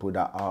 and people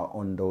that are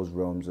on those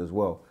realms as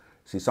well.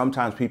 See,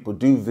 sometimes people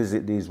do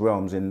visit these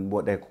realms in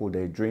what they call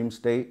their dream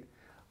state,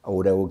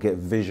 or they will get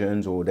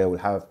visions, or they will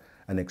have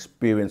an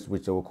experience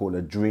which they will call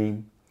a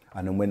dream.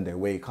 And then when they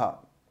wake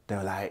up,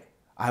 they're like,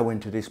 I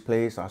went to this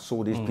place, I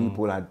saw these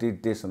people, I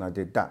did this and I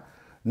did that.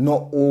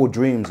 Not all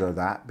dreams are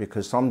that,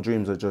 because some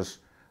dreams are just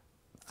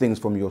things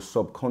from your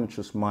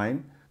subconscious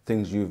mind,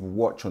 things you've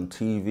watched on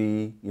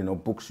TV, you know,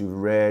 books you've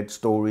read,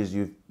 stories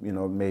you've, you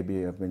know,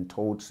 maybe have been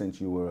told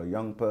since you were a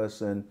young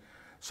person.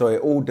 So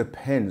it all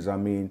depends. I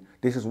mean,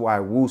 this is why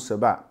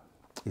Wu-Sabat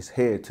is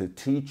here to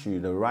teach you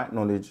the right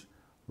knowledge,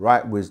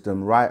 right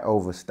wisdom, right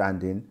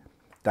understanding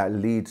that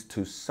leads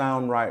to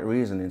sound right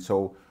reasoning.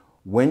 So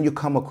when you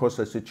come across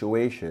a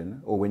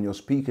situation, or when you're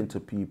speaking to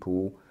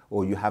people,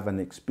 or you have an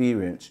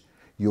experience,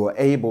 you're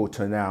able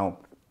to now,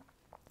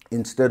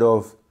 instead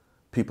of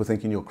people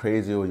thinking you're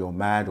crazy or you're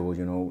mad, or,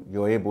 you know,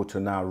 you're able to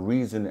now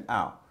reason it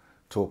out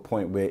to a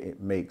point where it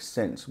makes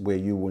sense, where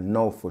you will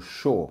know for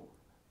sure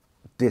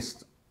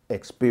this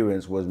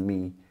experience was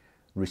me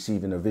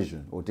receiving a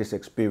vision, or this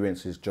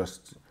experience is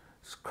just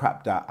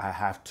crap that I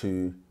have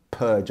to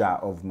purge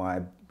out of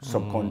my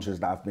subconscious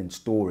that I've been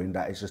storing,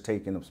 that is just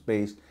taking up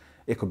space.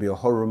 It could be a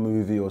horror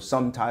movie or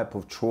some type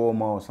of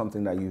trauma or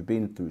something that you've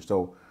been through.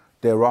 So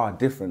there are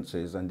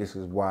differences, and this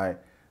is why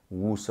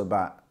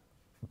Wu-Sabat,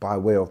 by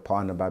way of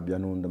Partner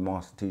Babyanun, the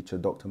master teacher,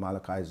 Dr.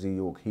 Malachi Z.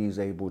 York, he's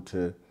able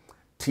to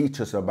teach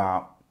us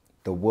about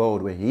the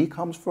world where he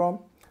comes from,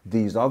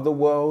 these other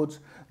worlds,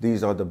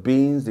 these are the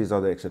beings, these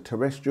are the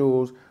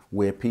extraterrestrials,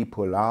 where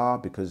people are,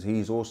 because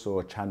he's also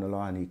a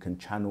channeler, and he can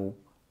channel,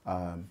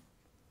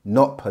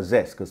 not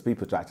possess, because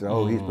people try to say,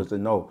 oh, he's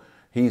possessed. No,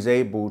 he's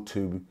able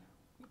to,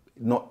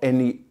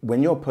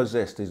 when you're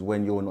possessed is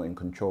when you're not in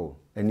control.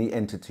 Any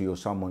entity or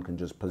someone can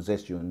just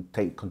possess you and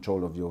take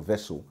control of your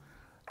vessel.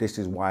 This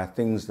is why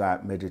things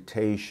like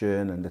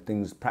meditation and the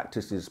things,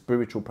 practices,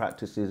 spiritual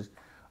practices,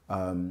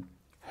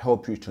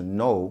 help you to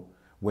know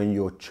when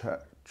you're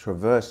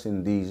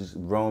traversing these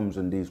realms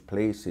and these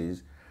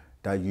places,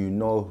 that you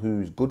know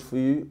who's good for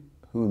you,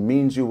 who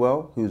means you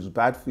well, who's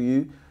bad for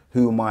you,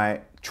 who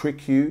might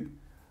trick you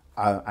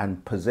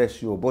and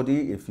possess your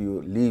body if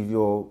you leave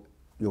your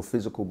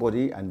physical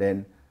body and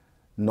then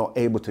not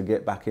able to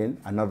get back in.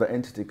 Another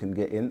entity can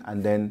get in,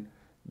 and then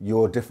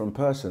you're a different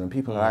person. And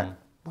people are like,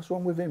 what's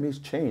wrong with him? He's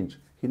changed.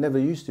 He never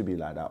used to be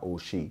like that, or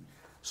she.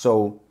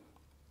 So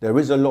there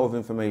is a lot of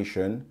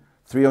information,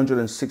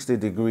 360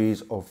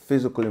 degrees of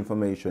physical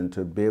information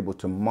to be able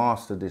to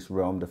master this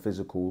realm, the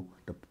physical,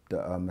 the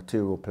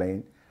material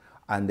plane.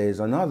 And there's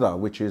another,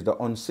 which is the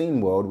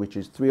unseen world, which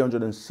is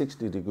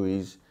 360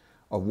 degrees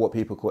of what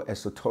people call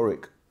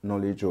esoteric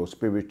knowledge or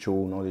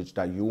spiritual knowledge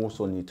that you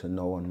also need to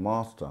know and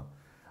master.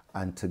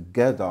 And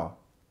together,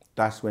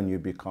 that's when you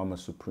become a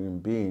supreme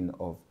being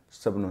of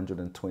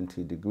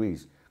 720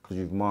 degrees, because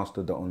you've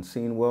mastered the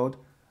unseen world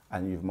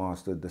and you've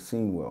mastered the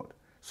seen world.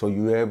 So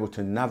you're able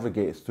to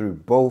navigate through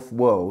both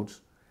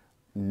worlds,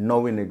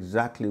 knowing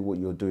exactly what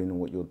you're doing and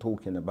what you're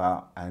talking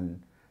about.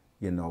 And,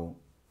 you know,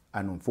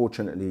 and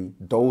unfortunately,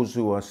 those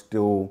who are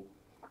still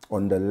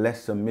on the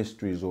lesser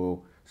mysteries or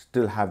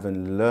still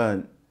haven't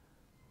learned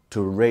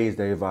to raise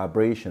their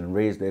vibration,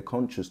 raise their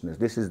consciousness.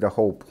 This is the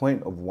whole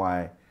point of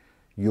why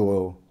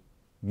you're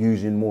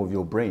using more of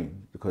your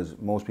brain, because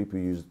most people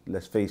use,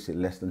 let's face it,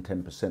 less than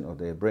 10% of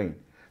their brain.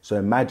 So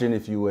imagine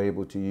if you were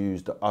able to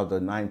use the other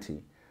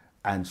 90.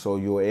 And so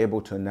you're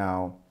able to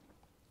now,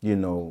 you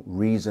know,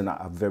 reason at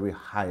a very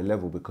high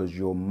level, because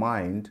your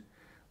mind,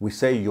 we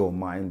say your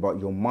mind, but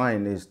your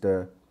mind is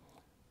the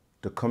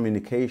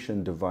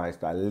communication device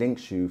that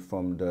links you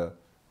from the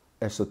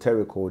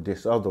esoteric or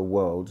this other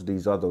world,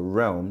 these other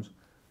realms,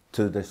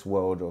 to this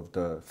world of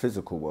the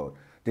physical world.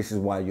 This is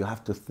why you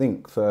have to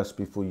think first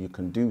before you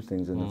can do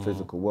things in the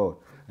physical world.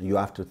 And you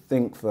have to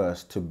think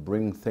first to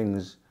bring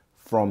things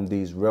from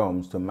these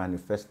realms to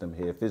manifest them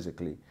here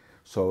physically.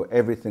 So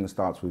everything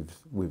starts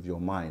with your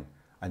mind.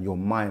 And your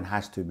mind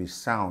has to be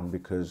sound,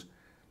 because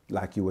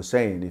like you were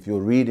saying, if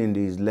you're reading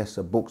these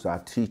lesser books that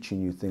are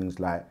teaching you things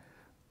like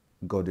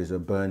God is a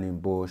burning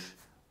bush,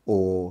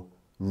 or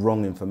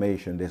wrong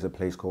information, there's a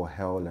place called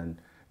hell and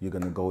you're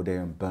going to go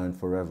there and burn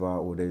forever,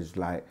 or there's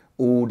like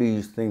all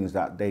these things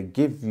that they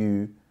give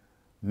you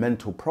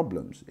mental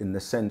problems, in the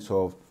sense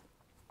of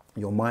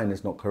your mind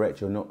is not correct,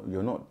 you're not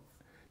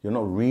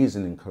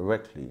reasoning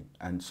correctly.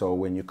 And so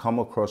when you come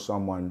across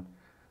someone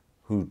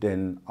who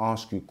then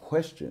asks you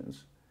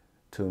questions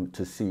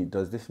to see,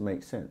 does this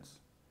make sense?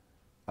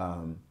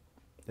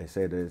 They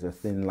say there's a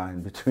thin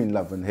line between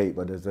love and hate,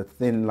 but there's a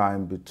thin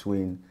line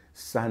between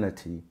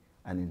sanity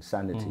and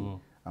insanity.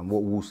 And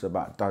what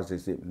Wu-Sabat does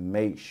is it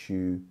makes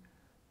you,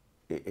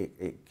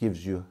 it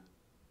gives you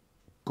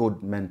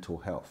good mental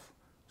health,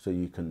 so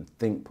you can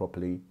think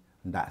properly.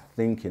 And that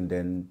thinking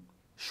then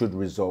should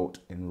result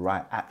in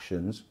right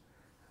actions,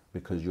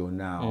 because you're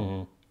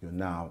now,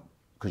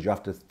 because you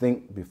have to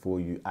think before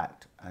you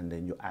act, and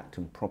then you're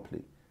acting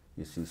properly.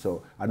 You see,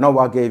 so I know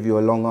I gave you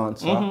a long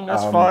answer.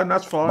 That's fine.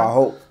 That's fine. But I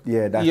hope,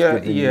 that's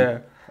giving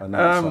you an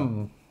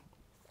answer.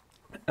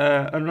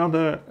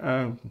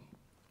 Another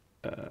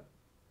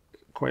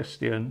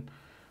question.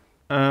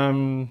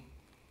 How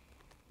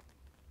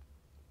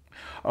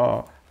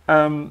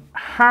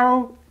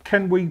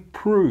can we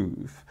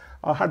prove?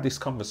 I had this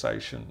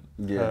conversation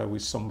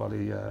with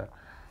somebody a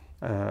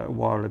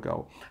while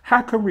ago.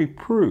 How can we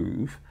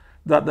prove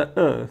that the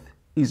Earth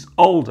is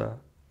older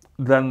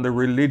than the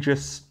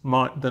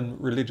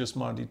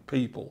religious-minded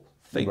people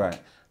think? Right.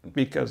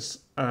 Because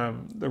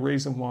the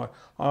reason why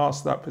I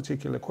asked that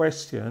particular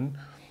question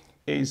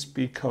is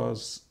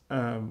because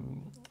a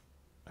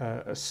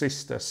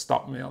sister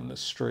stopped me on the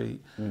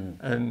street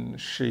and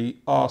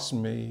she asked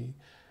me,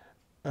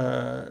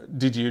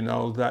 did you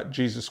know that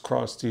Jesus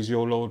Christ is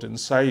your Lord and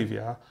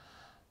Saviour?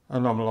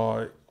 And I'm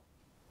like,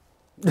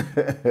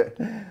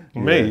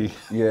 me?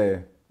 Yeah.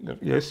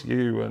 Yes,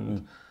 you.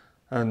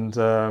 And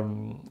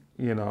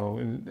you know,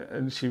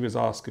 and she was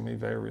asking me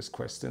various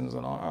questions,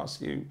 and I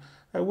asked you,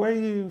 where are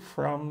you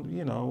from,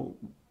 you know?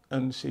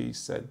 And she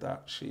said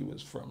that she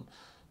was from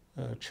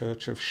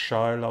Church of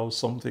Shiloh,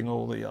 something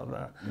or the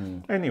other.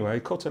 Anyway,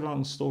 cut a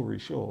long story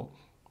short,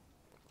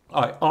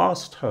 I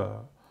asked her,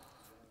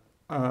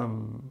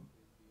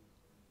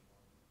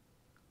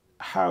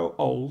 how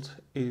old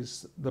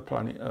is the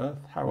planet Earth?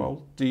 How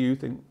old do you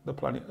think the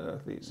planet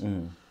Earth is?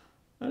 And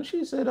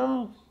she said,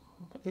 oh,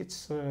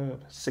 it's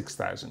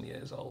 6,000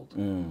 years old.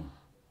 And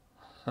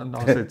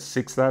I said,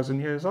 6,000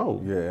 years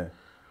old? Yeah.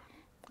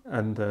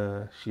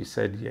 And she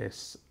said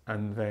yes.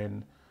 And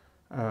then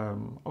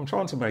I'm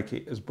trying to make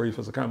it as brief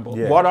as I can, but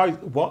what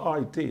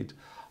I did,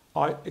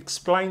 I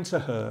explained to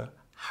her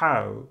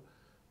how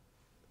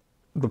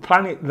the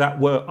planet that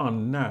we're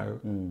on now,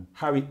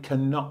 how it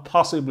cannot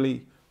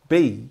possibly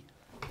be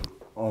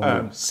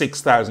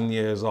 6,000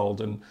 years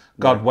old, and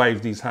God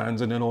waved his hands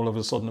and then all of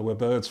a sudden there were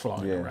birds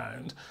flying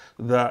around.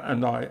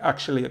 And I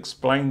actually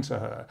explained to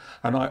her,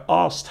 and I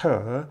asked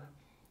her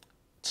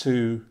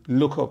to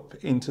look up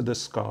into the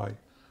sky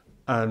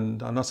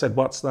And I said,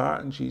 what's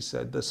that? And she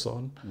said, the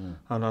sun.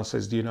 And I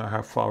said, do you know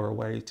how far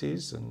away it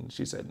is? And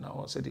she said,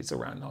 no. I said, it's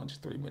around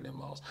 93 million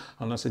miles.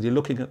 And I said, you're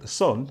looking at the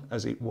sun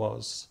as it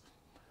was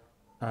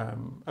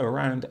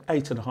around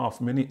 8.5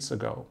 minutes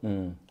ago.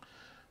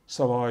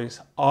 So I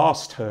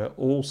asked her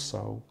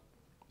also,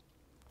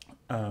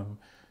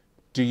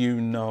 do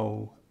you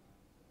know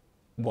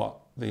what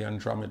the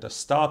Andromeda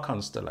star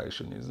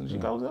constellation is? And she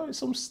goes, oh, it's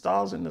some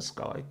stars in the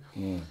sky.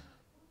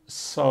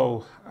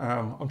 So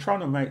I'm trying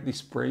to make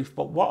this brief,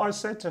 but what I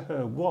said to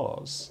her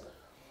was,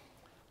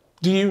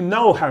 do you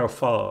know how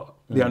far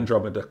the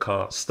Andromeda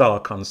star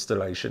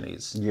constellation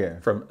is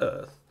from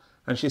Earth?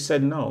 And she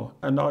said no.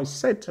 And I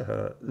said to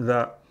her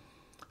that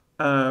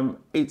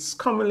it's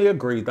commonly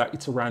agreed that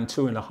it's around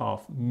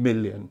 2.5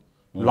 million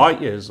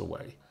light years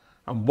away.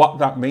 And what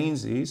that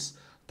means is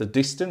the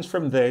distance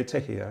from there to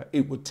here,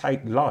 it would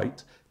take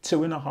light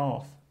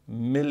 2.5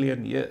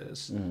 million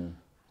years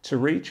to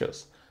reach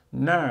us.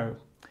 Now,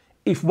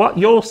 if what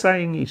you're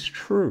saying is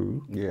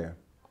true,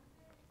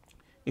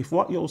 if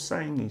what you're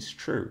saying is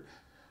true,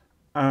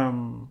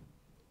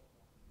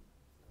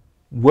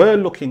 we're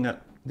looking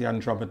at the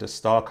Andromeda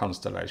star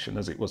constellation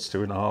as it was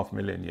 2.5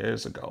 million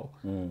years ago.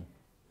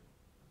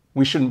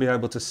 We shouldn't be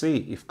able to see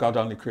if God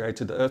only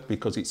created the earth,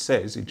 because it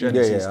says in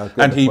Genesis,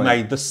 and he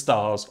made the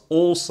stars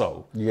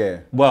also.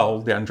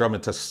 Well, the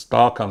Andromeda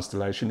star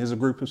constellation is a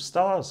group of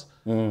stars.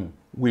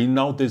 We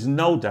know there's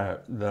no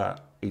doubt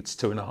that it's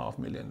 2.5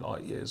 million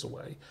light years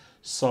away.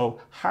 So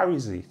how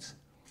is it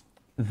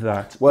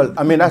that... Well,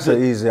 I mean, that's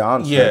an easy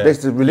answer.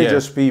 This is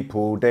religious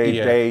people.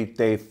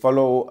 They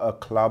follow a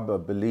club, a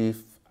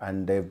belief,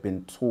 and they've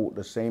been taught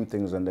the same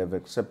things and they've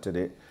accepted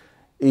it.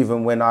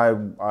 Even when I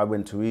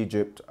went to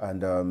Egypt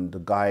and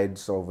the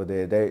guides over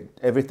there,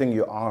 everything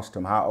you ask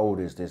them, how old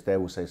is this? They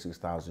will say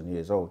 6,000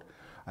 years old.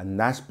 And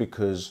that's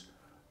because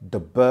the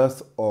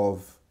birth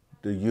of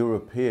the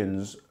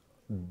Europeans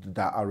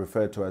that are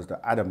referred to as the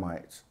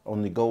Adamites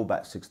only go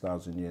back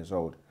 6,000 years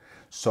old.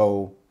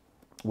 So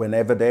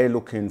whenever they're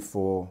looking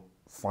for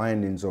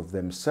findings of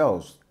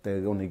themselves,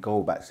 they only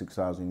go back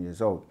 6,000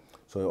 years old.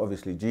 So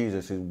obviously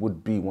Jesus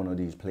would be one of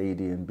these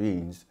Pleiadian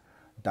beings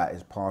that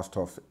is passed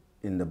off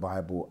in the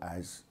Bible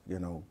as, you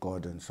know,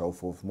 God and so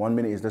forth. 1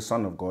 minute he's the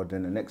Son of God,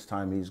 then the next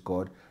time he's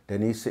God,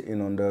 then he's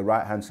sitting on the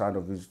right hand side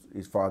of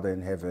his Father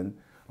in heaven.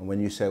 And when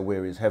you say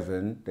where is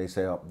heaven, they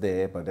say up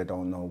there, but they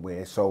don't know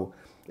where. So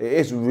it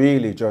is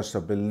really just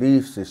a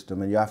belief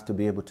system, and you have to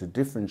be able to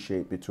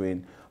differentiate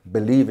between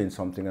believing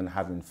something and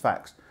having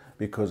facts,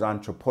 because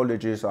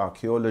anthropologists,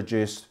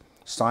 archaeologists,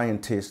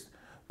 scientists,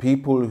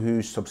 people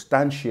who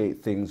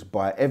substantiate things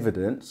by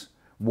evidence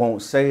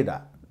won't say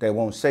that. They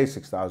won't say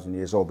 6,000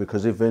 years old,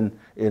 because even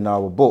in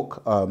our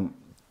book,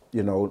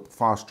 you know,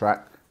 Fast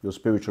Track, Your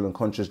Spiritual and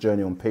Conscious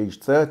Journey, on page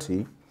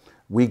 30,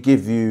 we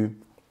give you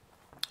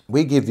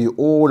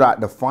all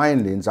that the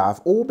findings that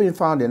have all been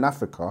found in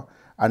Africa,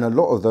 and a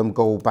lot of them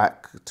go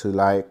back to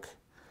like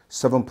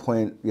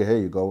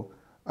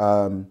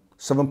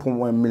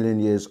 7.1 million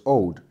years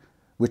old,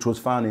 which was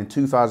found in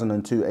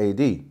 2002 AD.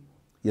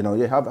 You know,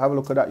 have a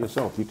look at that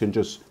yourself. You can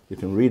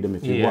read them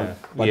if you want.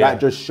 But that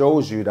just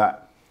shows you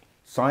that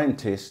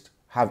scientists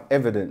have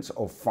evidence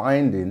of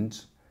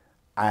findings,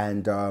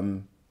 and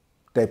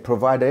they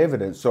provide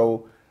evidence.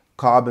 So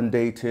carbon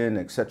dating,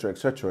 etc.,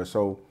 etc.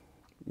 So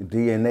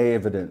DNA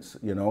evidence,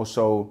 you know.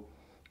 So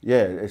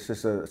yeah, it's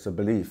just it's a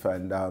belief,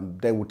 and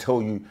they will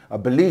tell you a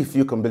belief.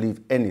 You can believe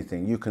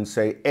anything. You can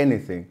say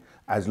anything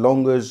as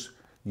long as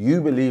you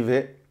believe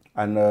it,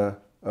 and a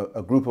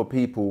group of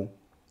people.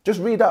 Just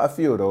read out a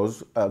few of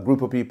those, a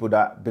group of people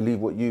that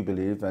believe what you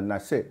believe, and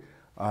that's it.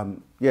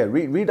 Yeah,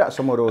 read out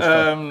some of those.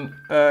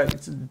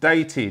 It's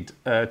dated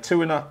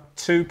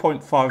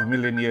 2.5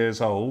 million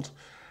years old,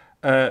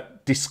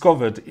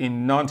 discovered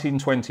in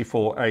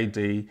 1924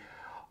 AD,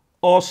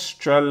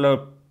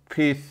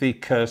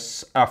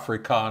 Australopithecus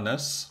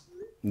africanus.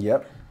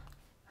 Yep.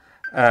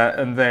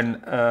 And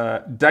then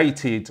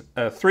dated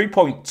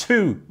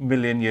 3.2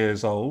 million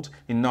years old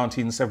in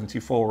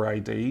 1974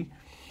 AD.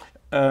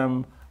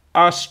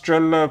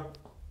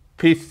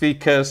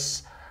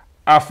 Australopithecus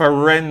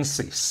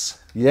afarensis.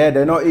 Yeah,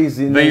 they're not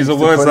easy. These are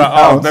words that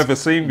I've never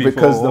seen before.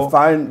 Because the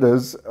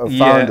founders,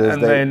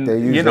 and then, they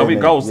use you know, it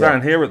goes yeah.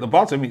 down here at the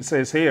bottom. It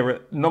says here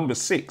at number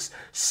 6,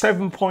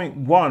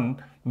 7.1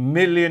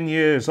 million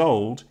years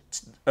old,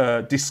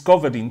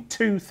 discovered in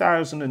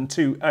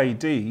 2002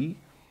 AD.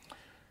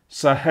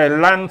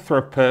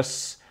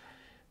 Sahelanthropus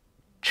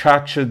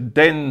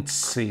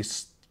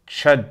chadensis,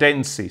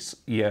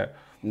 yeah.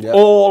 Yep.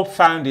 All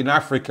found in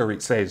Africa,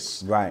 it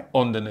says. Right.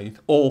 Underneath,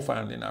 all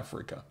found in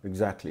Africa.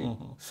 Exactly.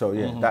 So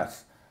yeah,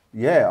 that's,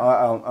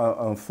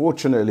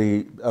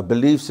 unfortunately, a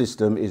belief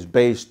system is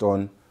based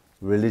on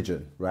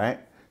religion,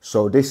 right?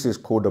 So this is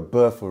called the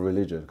birth of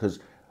religion, because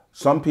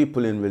some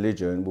people in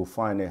religion will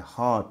find it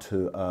hard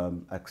to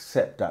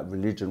accept that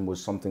religion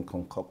was something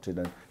concocted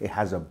and it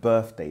has a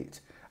birth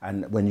date.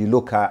 And when you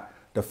look at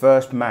the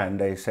first man,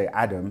 they say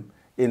Adam,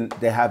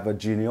 they have a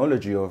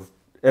genealogy of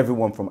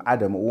everyone from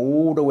Adam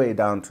all the way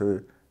down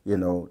to, you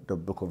know, the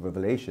book of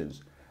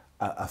Revelations.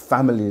 a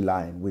family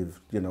line with,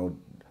 you know,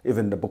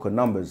 even the book of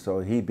Numbers. So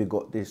he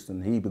begot this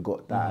and he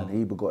begot that and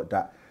he begot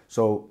that.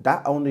 So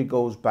that only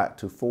goes back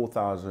to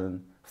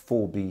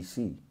 4004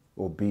 BC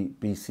or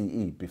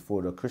BCE,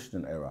 before the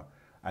Christian era.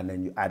 And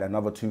then you add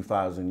another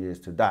 2,000 years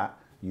to that,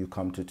 you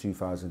come to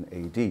 2000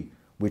 AD,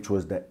 which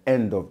was the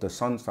end of the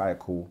sun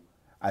cycle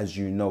as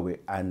you know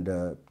it, and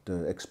the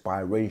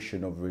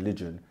expiration of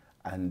religion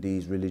and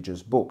these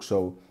religious books.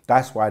 So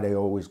that's why they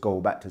always go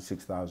back to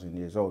 6,000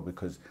 years old,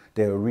 because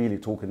they were really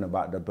talking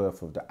about the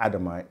birth of the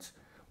Adamites,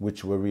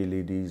 which were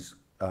really these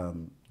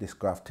this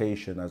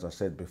graftation, as I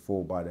said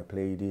before, by the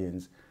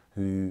Pleiadians,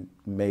 who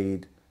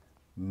made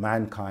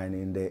mankind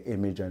in their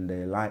image and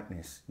their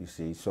likeness, you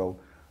see. So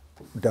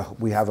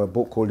we have a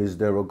book called Is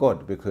There a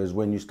God? Because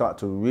when you start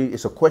to read,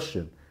 it's a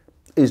question,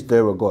 is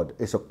there a God?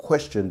 It's a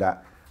question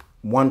that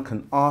one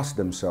can ask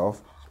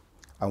themselves,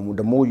 and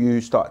the more you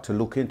start to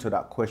look into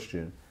that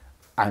question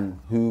and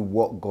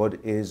what God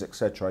is,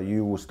 etc.,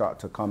 you will start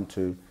to come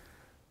to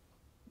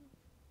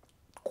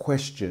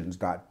questions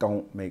that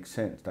don't make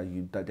sense,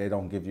 that they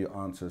don't give you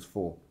answers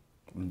for.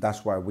 And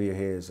that's why we're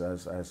here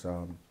as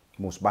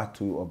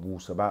Musbatu of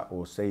Wu-Sabat,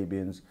 or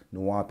Sabians,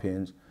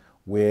 Nuwapians.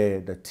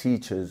 We're the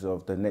teachers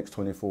of the next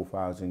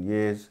 24,000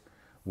 years.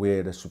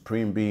 We're the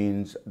supreme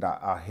beings that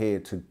are here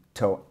to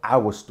tell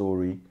our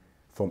story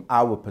from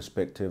our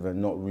perspective, and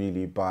not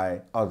really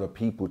by other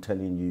people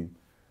telling you,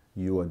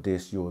 you are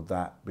this, you're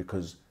that.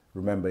 Because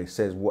remember, it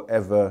says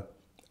whatever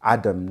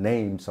Adam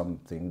named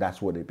something,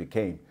 that's what it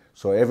became.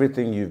 So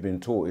everything you've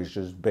been taught is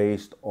just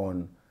based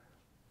on,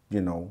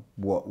 you know,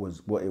 what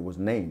it was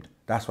named.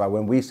 That's why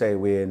when we say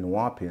we're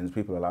Nuwapians,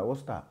 people are like,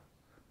 what's that?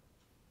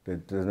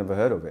 They've never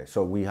heard of it.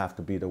 So we have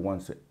to be the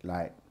ones that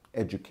like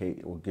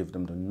educate or give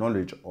them the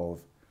knowledge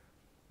of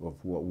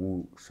what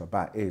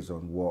Wu-Sabat is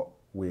and what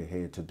we're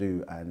here to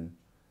do. And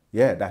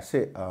yeah, that's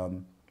it. I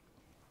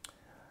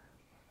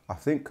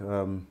think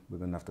we're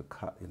gonna have to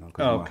cut, you know,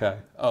 because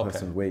my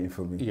person's waiting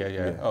for me.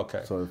 Yeah.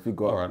 Okay. So if you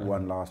got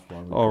one last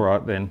one. All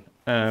right then.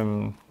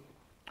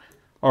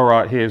 All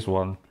right, here's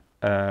one.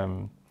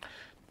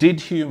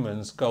 Did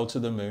humans go to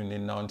the moon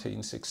in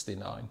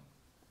 1969?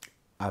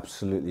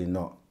 Absolutely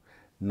not.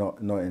 Not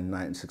in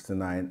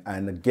 1969.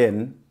 And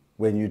again,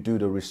 when you do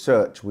the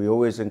research, we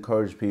always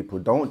encourage people,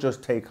 don't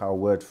just take our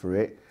word for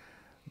it.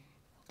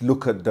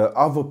 Look at the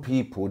other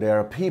people. There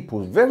are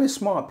people, very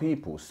smart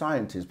people,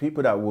 scientists,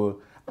 people that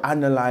will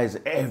analyze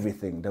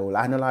everything. They will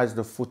analyze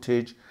the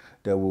footage.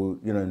 They will,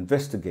 you know,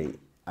 investigate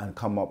and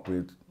come up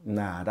with,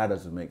 nah, that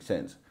doesn't make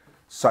sense.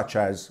 Such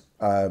as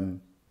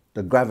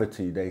the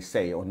gravity, they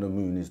say, on the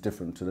moon is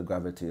different to the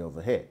gravity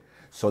over here.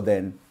 So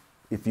then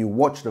if you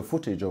watch the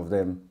footage of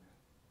them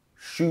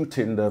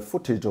shooting the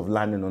footage of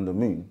landing on the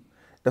moon,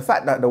 the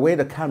fact that the way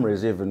the camera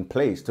is even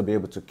placed to be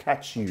able to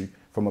catch you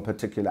from a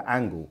particular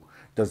angle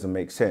doesn't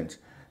make sense.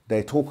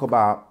 They talk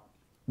about,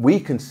 we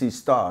can see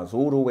stars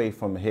all the way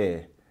from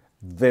here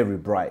very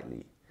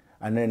brightly.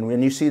 And then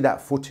when you see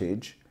that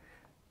footage,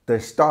 the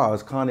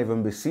stars can't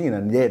even be seen,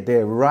 and yet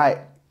they're right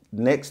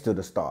next to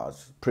the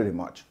stars, pretty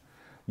much.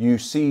 You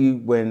see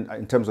when,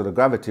 in terms of the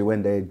gravity,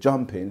 when they're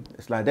jumping,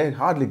 it's like they're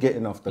hardly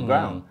getting off the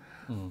ground.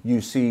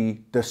 You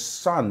see the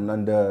sun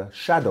and the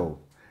shadow.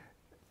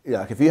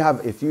 Like if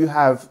you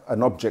have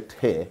an object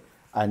here,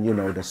 and you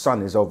know the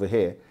sun is over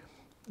here,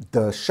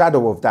 the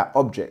shadow of that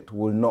object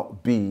will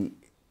not be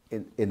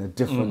in a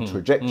different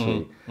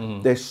trajectory.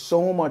 There's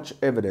so much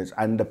evidence,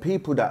 and the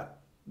people that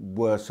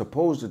were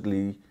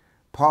supposedly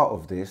part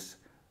of this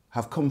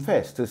have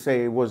confessed to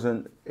say it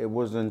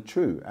wasn't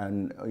true.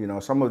 And you know,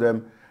 some of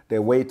them, they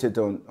waited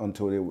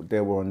until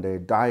they were on their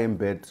dying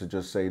bed to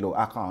just say, look,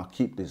 I can't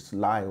keep this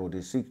lie or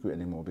this secret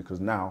anymore, because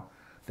now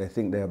they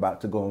think they're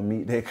about to go and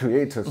meet their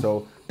creator,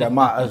 so they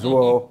might as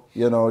well,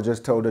 you know,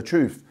 just tell the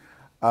truth.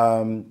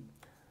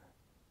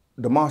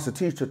 The master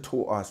teacher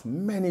taught us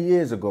many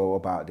years ago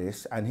about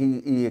this, and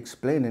he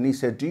explained, and he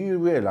said, do you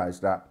realize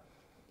that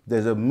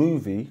there's a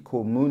movie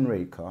called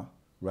Moonraker,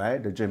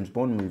 right? The James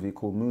Bond movie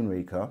called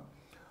Moonraker,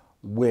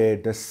 where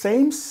the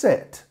same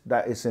set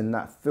that is in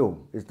that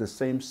film is the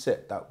same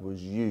set that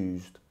was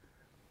used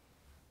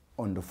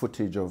on the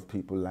footage of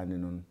people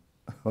landing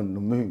on the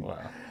moon. Wow.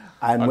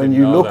 And when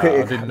you look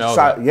at it,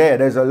 yeah,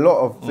 there's a lot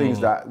of things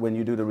that when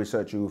you do the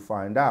research, you will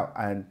find out.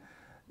 And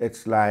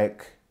it's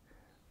like,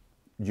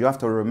 you have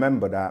to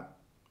remember that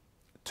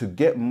to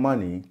get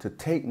money, to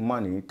take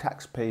money,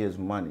 taxpayers'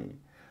 money,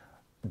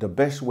 the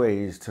best way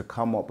is to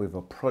come up with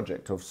a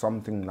project of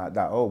something like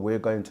that. Oh, we're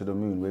going to the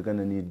moon. We're going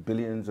to need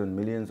billions and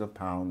millions of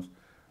pounds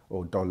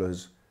or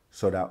dollars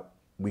so that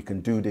we can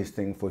do this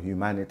thing for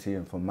humanity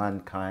and for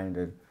mankind.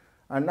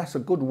 And that's a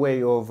good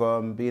way of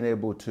being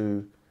able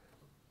to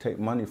take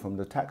money from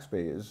the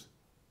taxpayers,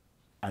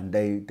 and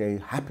they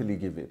happily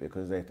give it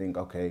because they think,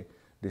 okay,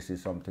 this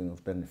is something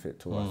of benefit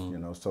to us, you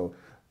know. So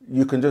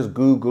you can just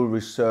Google,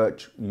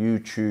 research,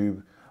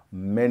 YouTube,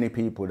 many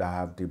people that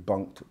have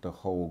debunked the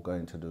whole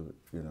going to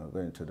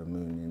the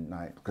moon in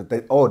night. Because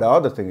the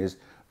other thing is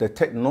the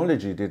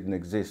technology didn't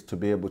exist to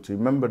be able to,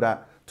 remember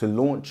that to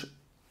launch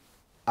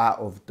out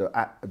of the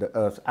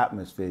Earth's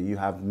atmosphere, you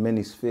have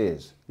many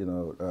spheres, you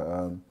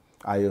know,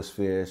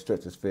 iosphere,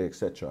 stratosphere,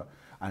 etc.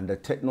 And the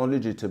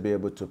technology to be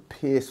able to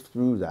pierce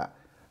through that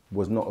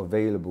was not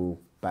available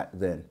back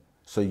then.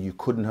 So you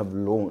couldn't have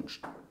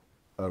launched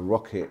a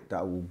rocket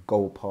that will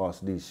go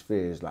past these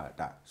spheres like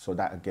that. So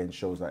that again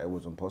shows that it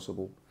wasn't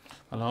possible.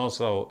 And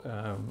also,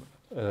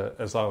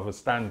 as I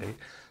understand it,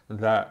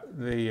 that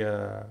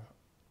the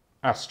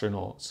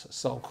astronauts,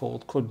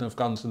 so-called, couldn't have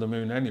gone to the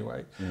moon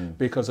anyway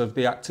because of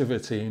the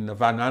activity in the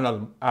Van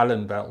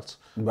Allen belt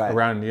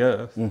around the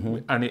Earth,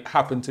 and it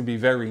happened to be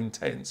very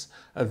intense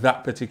at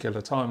that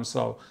particular time.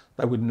 So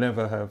they would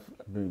never have,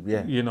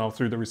 you know,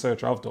 through the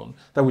research I've done,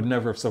 they would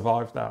never have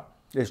survived that.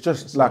 It's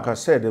just like I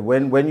said,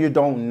 when you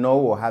don't know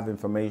or have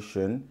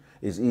information,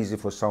 it's easy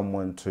for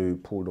someone to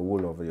pull the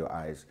wool over your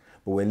eyes.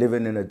 But we're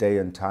living in a day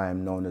and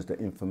time known as the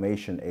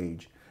information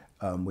age.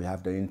 We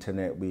have the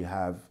internet, we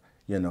have,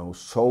 you know,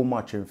 so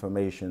much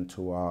information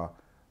to our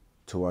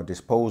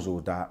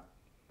disposal that,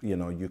 you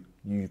know, you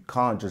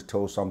can't just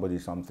tell somebody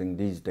something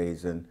these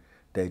days and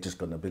they're just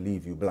going to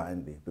believe you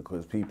blindly,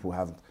 because people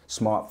have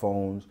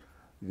smartphones,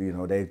 you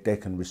know, they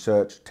can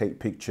research, take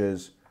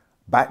pictures.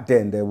 Back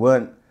then there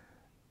weren't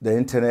the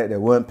internet,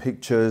 there weren't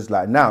pictures.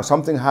 Like now,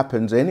 something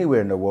happens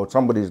anywhere in the world,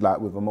 somebody's like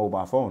with a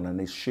mobile phone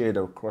and it's shared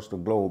across the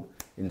globe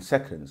in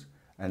seconds.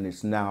 And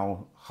it's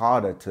now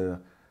harder to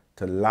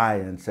lie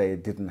and say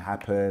it didn't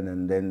happen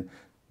and then,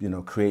 you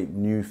know, create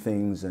new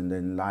things and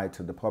then lie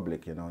to the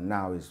public. You know,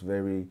 now it's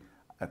very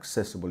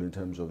accessible in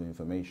terms of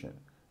information,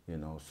 you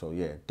know. So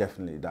yeah,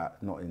 definitely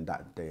that, not in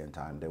that day and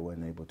time, they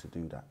weren't able to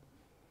do that.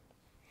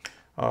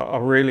 I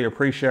really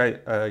appreciate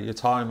your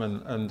time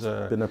and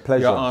been a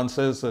pleasure. Your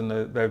answers, and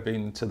they've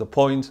been to the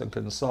point and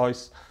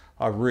concise.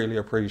 I really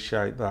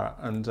appreciate that.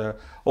 And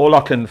all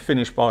I can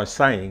finish by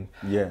saying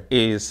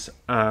is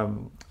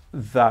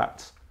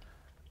that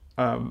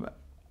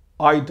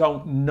I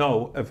don't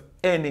know of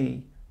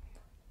any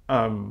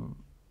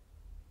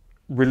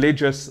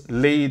religious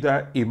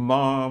leader,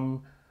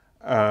 imam,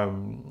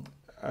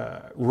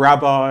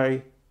 rabbi,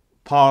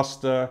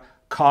 pastor,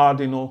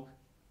 cardinal.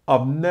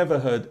 I've never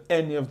heard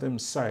any of them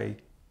say,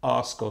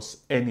 ask us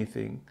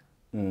anything.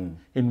 In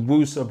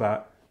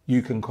Wu-Sabat,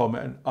 you can come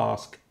and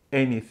ask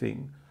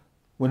anything.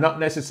 We're not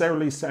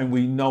necessarily saying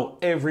we know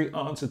every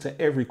answer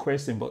to every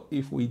question, but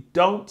if we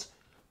don't,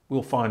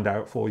 we'll find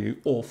out for you,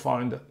 or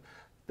find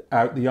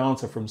out the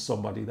answer from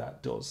somebody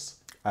that does.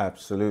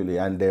 Absolutely.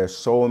 And there are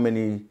so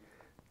many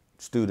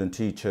student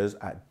teachers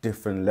at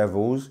different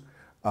levels.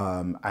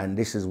 And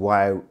this is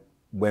why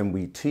when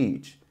we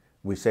teach,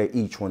 we say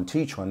each one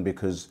teach one,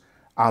 because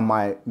I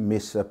might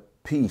miss a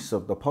piece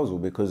of the puzzle,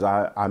 because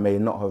I may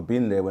not have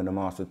been there when the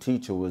master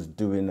teacher was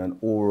doing an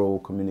oral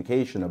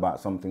communication about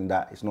something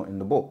that is not in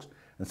the books,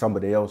 and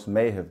somebody else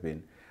may have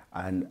been.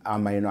 And I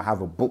may not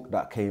have a book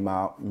that came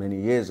out many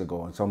years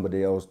ago and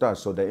somebody else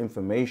does. So the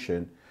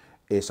information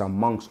is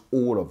amongst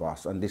all of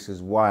us. And this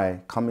is why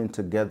coming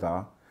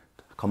together,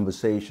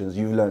 conversations,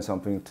 you've learned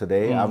something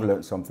today, I've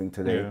learned something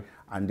today.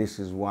 And this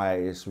is why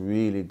it's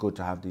really good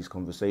to have these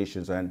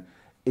conversations. And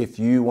if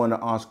you want to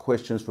ask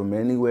questions from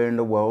anywhere in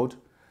the world,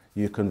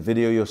 you can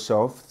video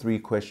yourself 3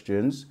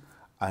 questions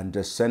and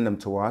just send them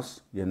to us.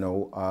 You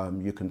know,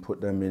 you can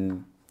put them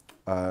in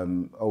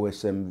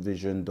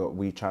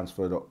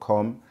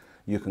osmvision.wetransfer.com.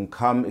 You can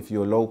come, if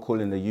you're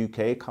local in the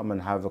UK, come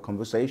and have a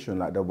conversation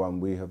like the one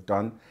we have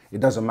done. It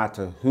doesn't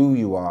matter who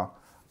you are.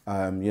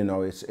 You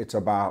know, it's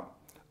about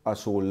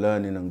us all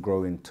learning and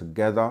growing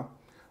together.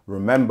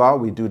 Remember,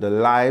 we do the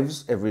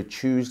lives every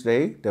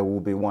Tuesday. There will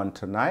be one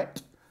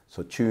tonight.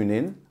 So tune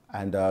in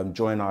and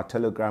join our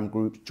Telegram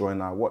groups,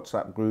 join our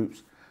WhatsApp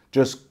groups.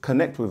 Just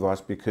connect with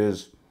us,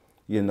 because,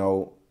 you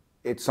know,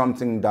 it's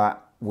something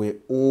that we're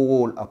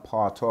all a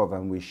part of,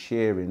 and we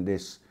share in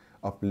this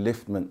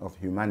upliftment of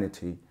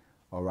humanity.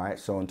 All right.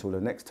 So until the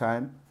next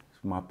time,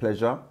 it's my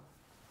pleasure.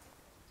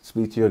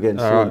 Speak to you again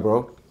soon,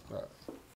 bro.